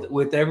 bro,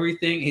 with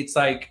everything, it's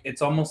like,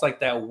 it's almost like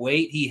that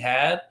weight he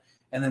had,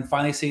 and then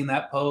finally seeing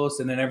that post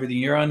and then everything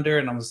you're under,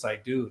 and I'm just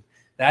like, dude,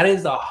 that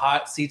is a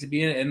hot seat to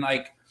be in. And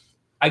like,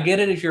 I get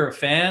it if you're a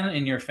fan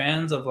and you're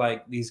fans of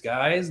like these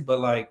guys, but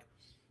like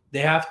they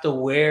have to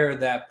wear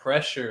that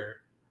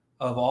pressure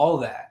of all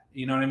that,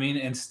 you know what I mean?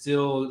 And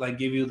still like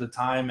give you the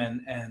time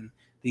and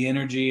the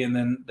energy and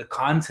then the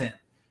content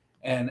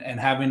and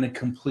having to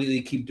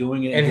completely keep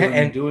doing it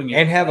and doing it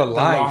and have a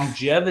life,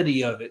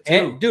 longevity of it too.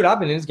 And dude, I've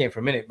been in this game for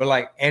a minute, but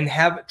like, and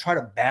try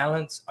to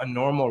balance a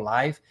normal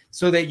life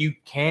so that you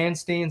can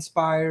stay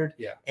inspired,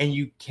 and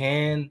you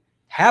can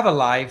have a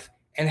life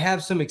and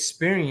have some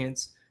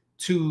experience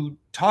to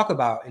talk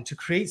about and to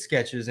create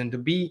sketches and to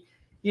be,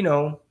 you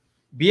know,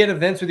 be at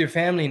events with your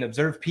family and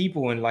observe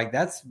people. And like,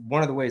 that's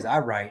one of the ways I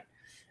write.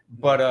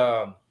 But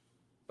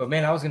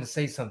man, I was going to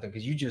say something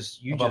because you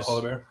just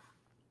Polar Bear.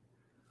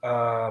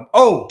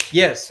 Oh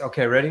yes.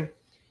 Okay. Ready?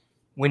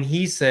 When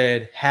he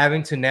said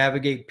having to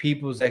navigate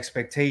people's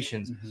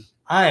expectations,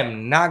 I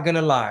am not going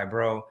to lie,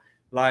 bro.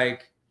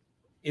 Like,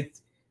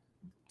 it's,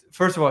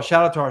 first of all,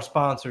 shout out to our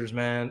sponsors,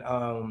 man.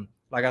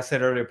 Like I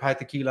said earlier, Pi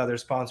Tequila, they're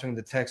sponsoring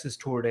the Texas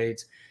tour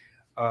dates.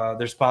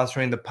 They're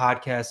sponsoring the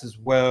podcast as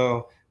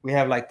well. We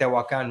have like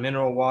Tehuacan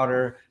mineral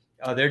water.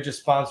 They're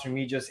just sponsoring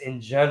me just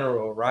in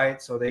general,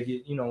 right? So they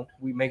get, you know,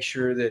 we make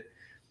sure that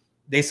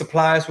they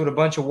supply us with a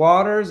bunch of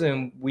waters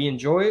and we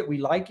enjoy it. We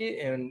like it.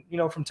 And, you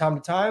know, from time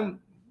to time,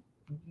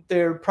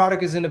 their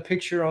product is in a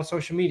picture on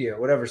social media,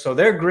 whatever. So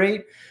they're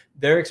great.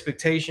 Their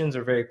expectations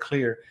are very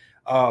clear.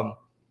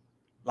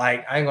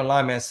 Like, I ain't gonna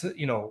lie, man,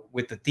 you know,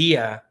 with the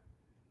Tia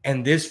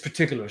and this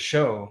particular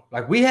show,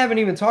 like, we haven't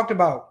even talked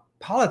about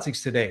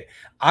politics today.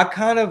 I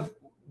kind of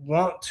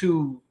want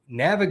to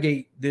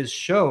navigate this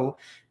show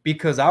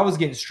because I was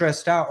getting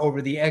stressed out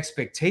over the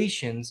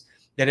expectations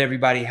that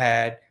everybody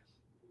had.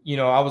 You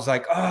know, I was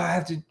like, oh, I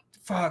have to,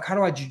 fuck, how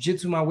do I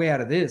jujitsu my way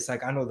out of this?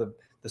 Like, I know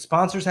the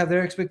sponsors have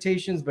their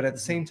expectations, but at the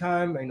same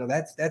time, you know,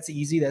 that's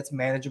easy, that's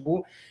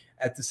manageable.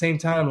 At the same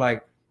time,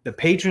 like, the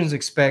patrons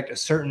expect a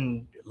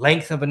certain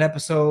length of an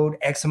episode,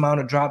 X amount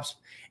of drops,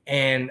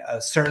 and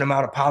a certain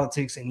amount of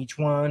politics in each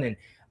one. And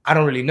I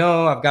don't really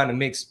know. I've gotten a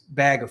mixed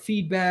bag of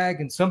feedback.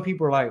 And some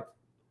people are like,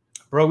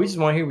 bro, we just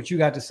want to hear what you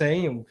got to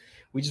say. And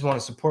we just want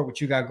to support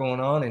what you got going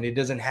on. And it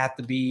doesn't have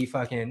to be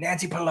fucking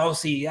Nancy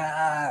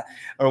Pelosi,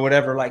 or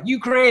whatever. Like,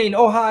 Ukraine,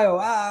 Ohio,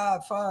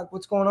 fuck,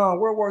 what's going on?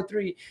 World War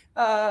III,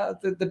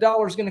 the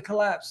dollar's going to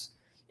collapse.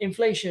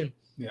 Inflation.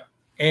 Yeah.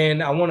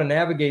 And I want to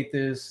navigate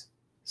this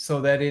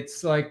so that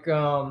it's like,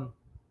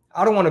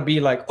 I don't want to be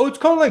like, oh, it's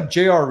kind of like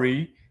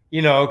JRE,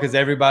 you know, because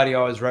everybody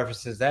always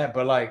references that.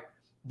 But like,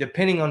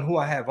 depending on who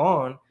I have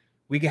on,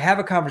 we can have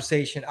a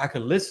conversation. I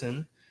could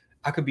listen.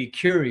 I could be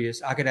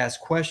curious. I could ask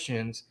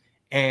questions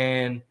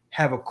and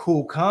have a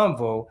cool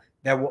convo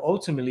that will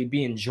ultimately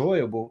be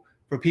enjoyable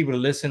for people to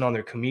listen on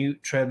their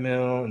commute,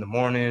 treadmill in the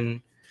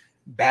morning,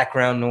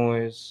 background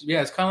noise.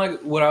 Yeah, it's kind of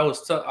like what I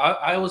was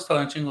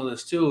telling Chingo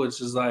this too. It's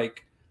just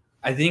like,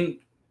 I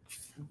think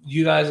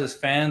you guys as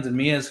fans and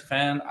me as a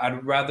fan,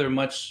 I'd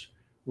much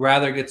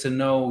rather get to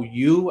know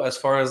you as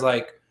far as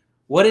like,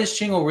 what is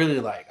Chingo really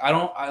like? I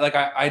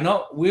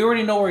know we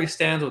already know where he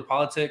stands with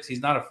politics.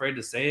 He's not afraid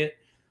to say it,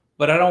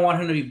 but I don't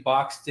want him to be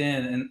boxed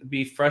in and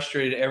be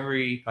frustrated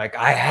every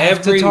I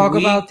have to talk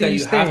about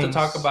these things. Have to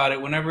talk about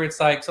it whenever it's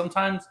like,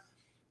 sometimes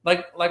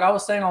like I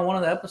was saying on one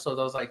of the episodes,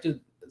 I was like,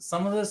 dude,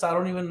 some of this I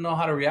don't even know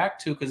how to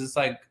react to, because it's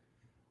like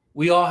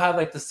we all have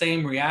like the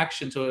same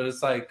reaction to it.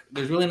 It's like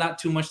there's really not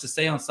too much to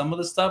say on some of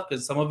the stuff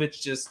because some of it's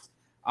just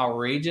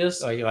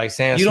outrageous. Like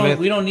Sam Smith.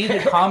 We don't need to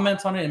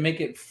comment on it and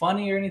make it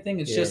funny or anything.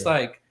 It's just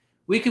like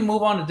we can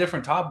move on to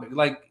different topics.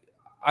 Like,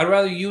 I'd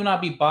rather you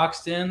not be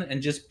boxed in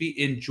and just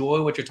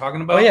enjoy what you're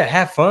talking about. Oh yeah,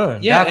 have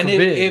fun. Yeah,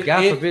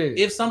 God forbid.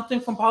 If something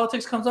from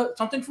politics comes up,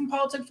 something from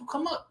politics will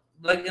come up.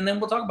 Like, and then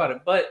we'll talk about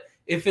it. But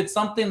if it's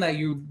something that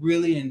you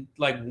really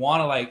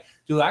want to like,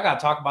 dude, I gotta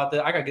talk about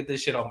this. I gotta get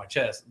this shit off my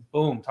chest.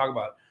 Boom, talk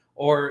about it.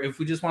 Or if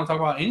we just want to talk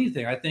about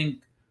anything, I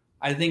think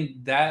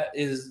that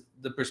is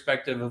the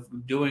perspective of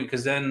doing.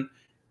 Because then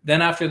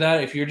after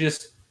that, if you're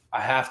just, I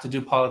have to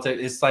do politics,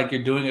 it's like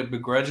you're doing it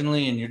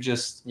begrudgingly and you're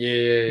just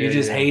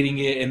hating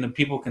it, and the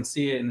people can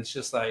see it, and it's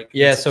just like,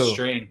 so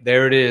strange.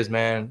 There it is,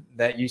 man.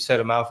 That you said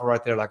a mouthful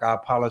right there. Like, I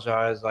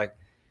apologize. Like,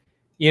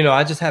 you know,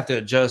 I just have to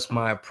adjust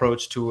my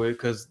approach to it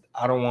because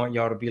I don't want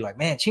y'all to be like,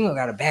 man, Chingo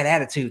got a bad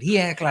attitude. He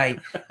act like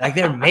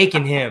they're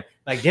making him.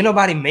 Like, did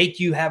nobody make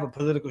you have a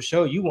political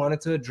show? You wanted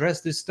to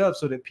address this stuff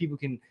so that people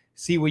can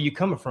see where you're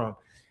coming from.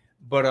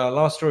 But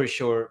long story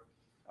short,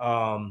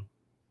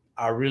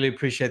 I really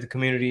appreciate the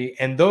community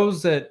and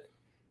those that,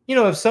 you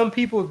know, if some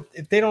people,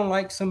 if they don't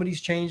like some of these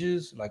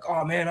changes, like,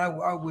 oh man,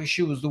 I wish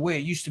it was the way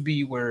it used to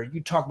be where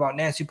you talk about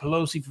Nancy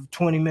Pelosi for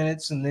 20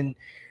 minutes and then,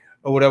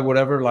 or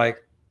whatever,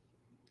 like,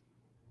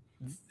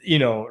 you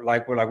know,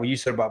 like what you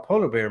said about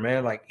Polar Bear,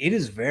 man, like it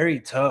is very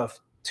tough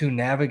to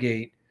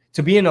navigate,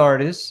 to be an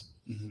artist,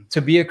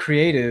 to be a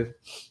creative,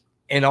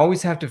 and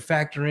always have to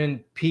factor in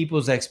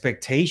people's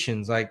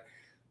expectations. Like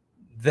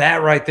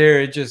that right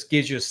there, it just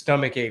gives you a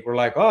stomach ache. We're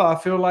like, oh, I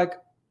feel like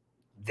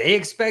they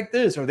expect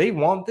this or they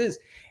want this.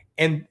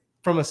 And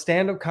from a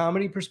stand-up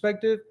comedy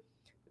perspective,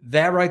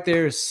 that right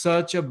there is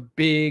such a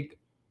big,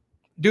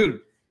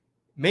 dude,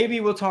 maybe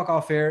we'll talk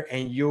off air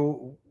and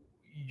you'll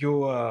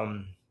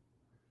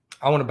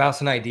I want to bounce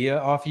an idea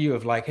off you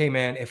of like, hey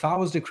man, if I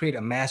was to create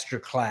a master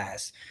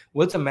class,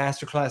 what's a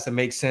master class that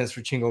makes sense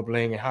for Chingo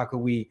Bling, and how could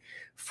we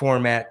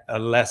format a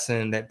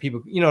lesson that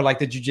people, you know, like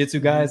the jiu-jitsu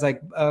guys,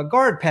 like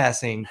guard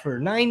passing for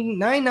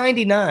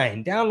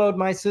 $9.99, download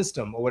my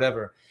system or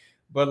whatever.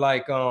 But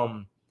like,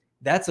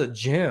 that's a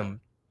gem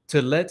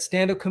to let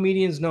stand-up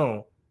comedians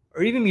know,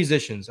 or even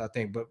musicians, I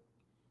think, but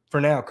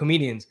for now,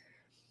 comedians,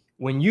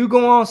 when you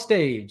go on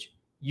stage,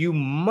 you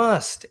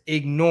must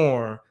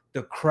ignore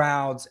the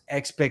crowd's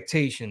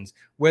expectations,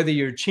 whether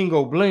you're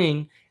Chingo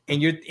Bling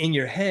and you're in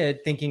your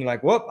head thinking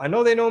like, well, I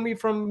know they know me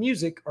from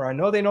music, or I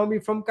know they know me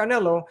from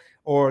Canelo,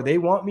 or they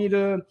want me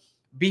to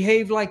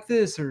behave like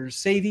this or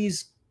say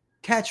these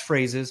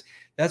catchphrases.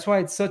 That's why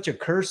it's such a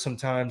curse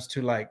sometimes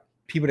to like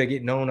people that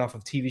get known off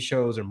of TV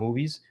shows or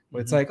movies,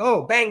 where it's like,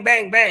 oh, bang,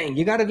 bang, bang.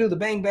 You got to do the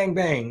bang, bang,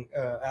 bang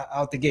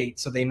out the gate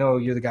so they know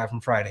you're the guy from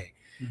Friday.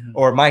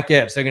 Or Mike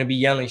Epps, they're going to be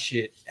yelling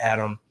shit at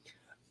them.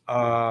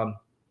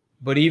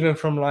 But even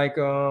from like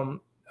a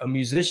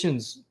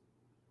musician's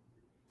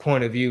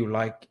point of view,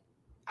 like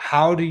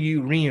how do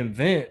you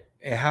reinvent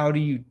and how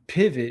do you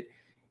pivot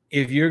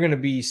if you're going to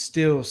be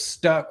still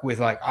stuck with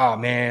like, oh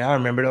man, I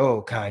remember the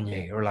old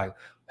Kanye, or like,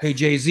 hey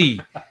Jay-Z,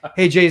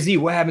 hey Jay-Z,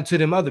 what happened to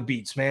them other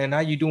beats, man?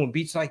 Now you doing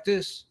beats like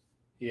this?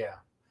 Yeah.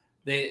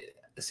 They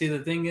see, the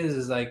thing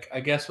is like,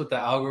 I guess with the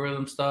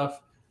algorithm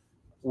stuff,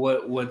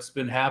 what's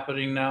been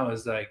happening now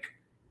is like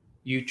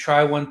you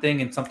try one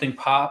thing and something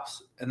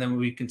pops, and then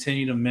we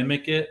continue to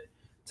mimic it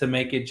to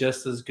make it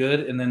just as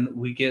good, and then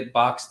we get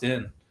boxed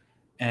in,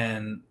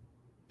 and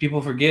people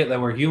forget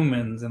that we're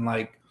humans and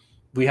like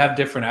we have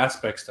different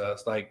aspects to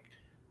us. Like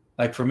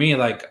for me,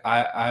 like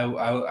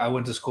I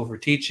went to school for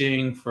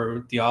teaching,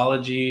 for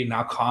theology,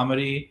 now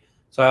comedy,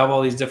 so I have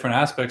all these different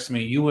aspects to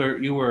me. You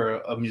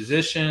were a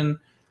musician,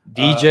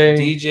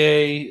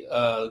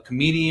 DJ,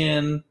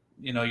 comedian,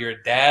 you know, you're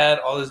a dad,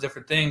 all these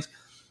different things.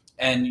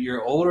 And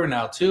you're older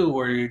now too,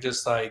 where you're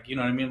just like, you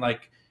know what I mean?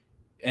 Like,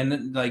 and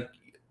then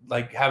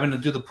like having to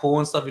do the pool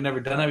and stuff. You've never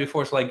done that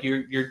before. So like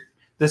you're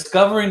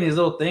discovering these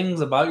little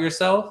things about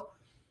yourself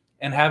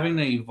and having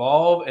to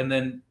evolve and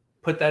then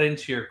put that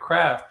into your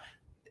craft.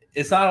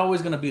 It's not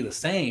always going to be the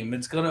same.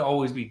 It's going to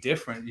always be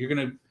different.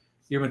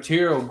 Your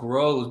material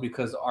grows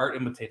because art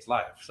imitates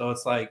life. So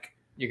it's like,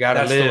 you got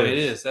to live. That's the way it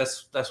is.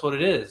 That's what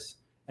it is.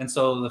 And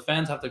so the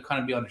fans have to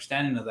kind of be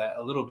understanding of that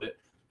a little bit.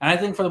 And I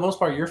think for the most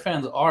part, your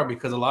fans are,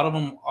 because a lot of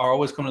them are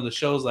always coming to the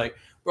shows like,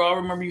 bro, I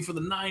remember you for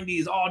the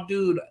 90s. Oh,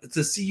 dude,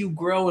 to see you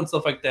grow and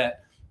stuff like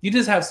that. You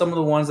just have some of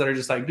the ones that are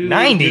just like, dude,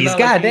 90s,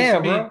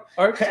 goddamn, bro.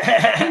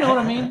 You know what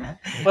I mean?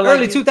 But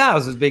early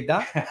 2000s, big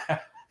dog.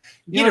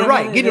 Get it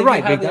right, get it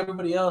right, big dog.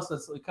 Everybody else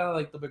that's kind of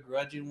like the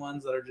begrudging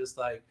ones that are just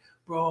like,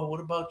 bro, what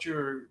about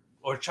your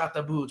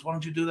horchata boots? Why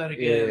don't you do that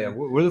again? Yeah,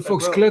 where the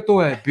fuck's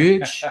Cleto at,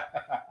 bitch?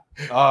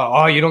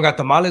 Oh, you don't got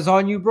tamales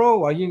on you, bro?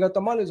 Why you ain't got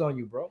tamales on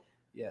you, bro?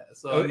 Yeah.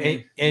 So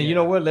and you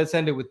know what? Let's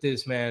end it with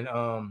this, man.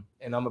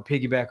 And I'm gonna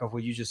piggyback off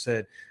what you just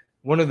said.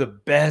 One of the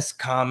best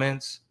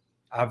comments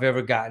I've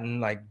ever gotten,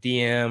 like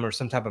DM or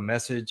some type of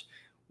message,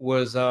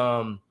 was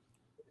I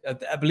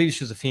believe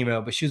she was a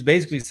female, but she was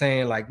basically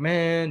saying like,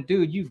 man,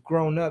 dude, you've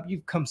grown up,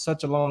 you've come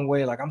such a long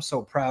way. Like, I'm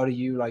so proud of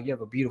you. Like, you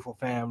have a beautiful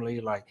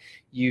family. Like,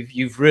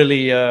 you've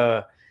really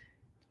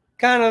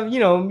kind of, you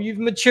know, you've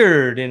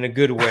matured in a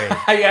good way.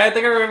 Yeah, I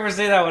think I remember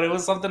saying that one. It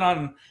was something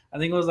on, I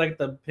think it was like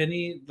the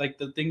Penny, like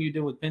the thing you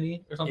did with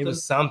Penny or something. It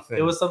was something.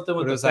 It was something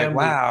with it was the family.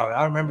 Like, wow,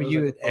 I remember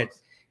you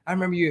I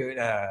remember you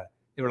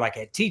they were like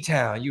at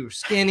T-Town. You were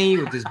skinny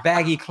with this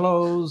baggy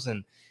clothes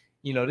and,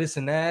 you know, this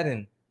and that.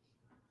 And,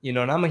 you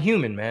know, and I'm a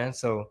human, man.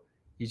 So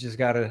you just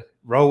got to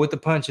roll with the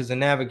punches and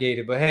navigate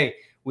it. But hey,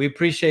 we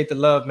appreciate the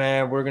love,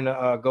 man. We're going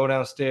to go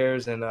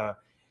downstairs and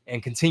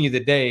continue the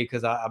day,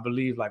 because I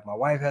believe like my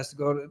wife has to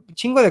go to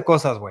chingo de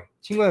cosas, güey.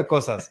 Chingo de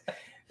cosas.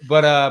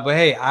 But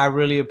hey, I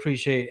really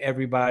appreciate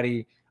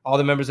everybody, all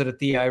the members of the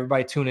TIA,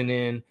 everybody tuning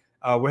in.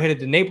 We're headed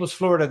to Naples,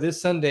 Florida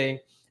this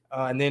Sunday.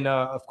 And then,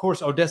 of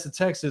course, Odessa,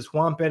 Texas.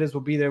 Juan Perez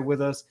will be there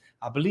with us.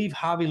 I believe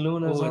Javi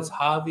Luna. Oh, it's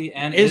Javi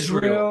and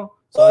Israel.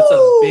 So it's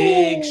a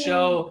big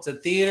show. It's a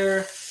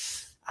theater.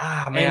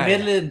 Ah, And man.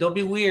 Midland, don't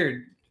be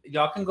weird.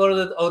 Y'all can go to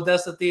the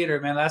Odessa Theater,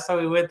 man. Last time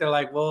we went, they're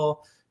like,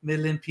 well,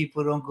 Midland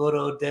people don't go to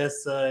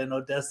Odessa, and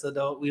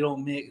Odessa we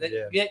don't mix.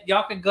 Yeah,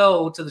 y'all can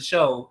go to the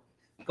show.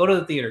 Go to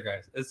the theater,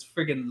 guys. It's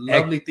freaking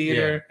lovely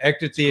theater. Yeah.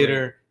 Ector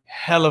Theater,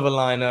 hell of a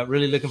lineup.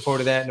 Really looking forward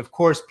to that. And of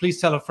course, please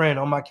tell a friend.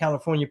 On my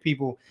California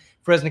people,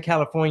 Fresno,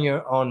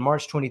 California on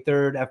March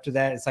 23rd. After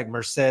that, it's like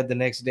Merced the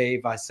next day,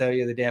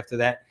 Visalia the day after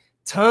that.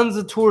 Tons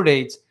of tour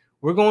dates.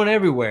 We're going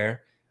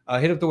everywhere.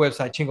 Hit up the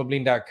website,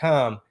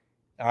 chingobling.com.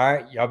 All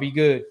right, y'all be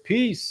good.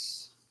 Peace.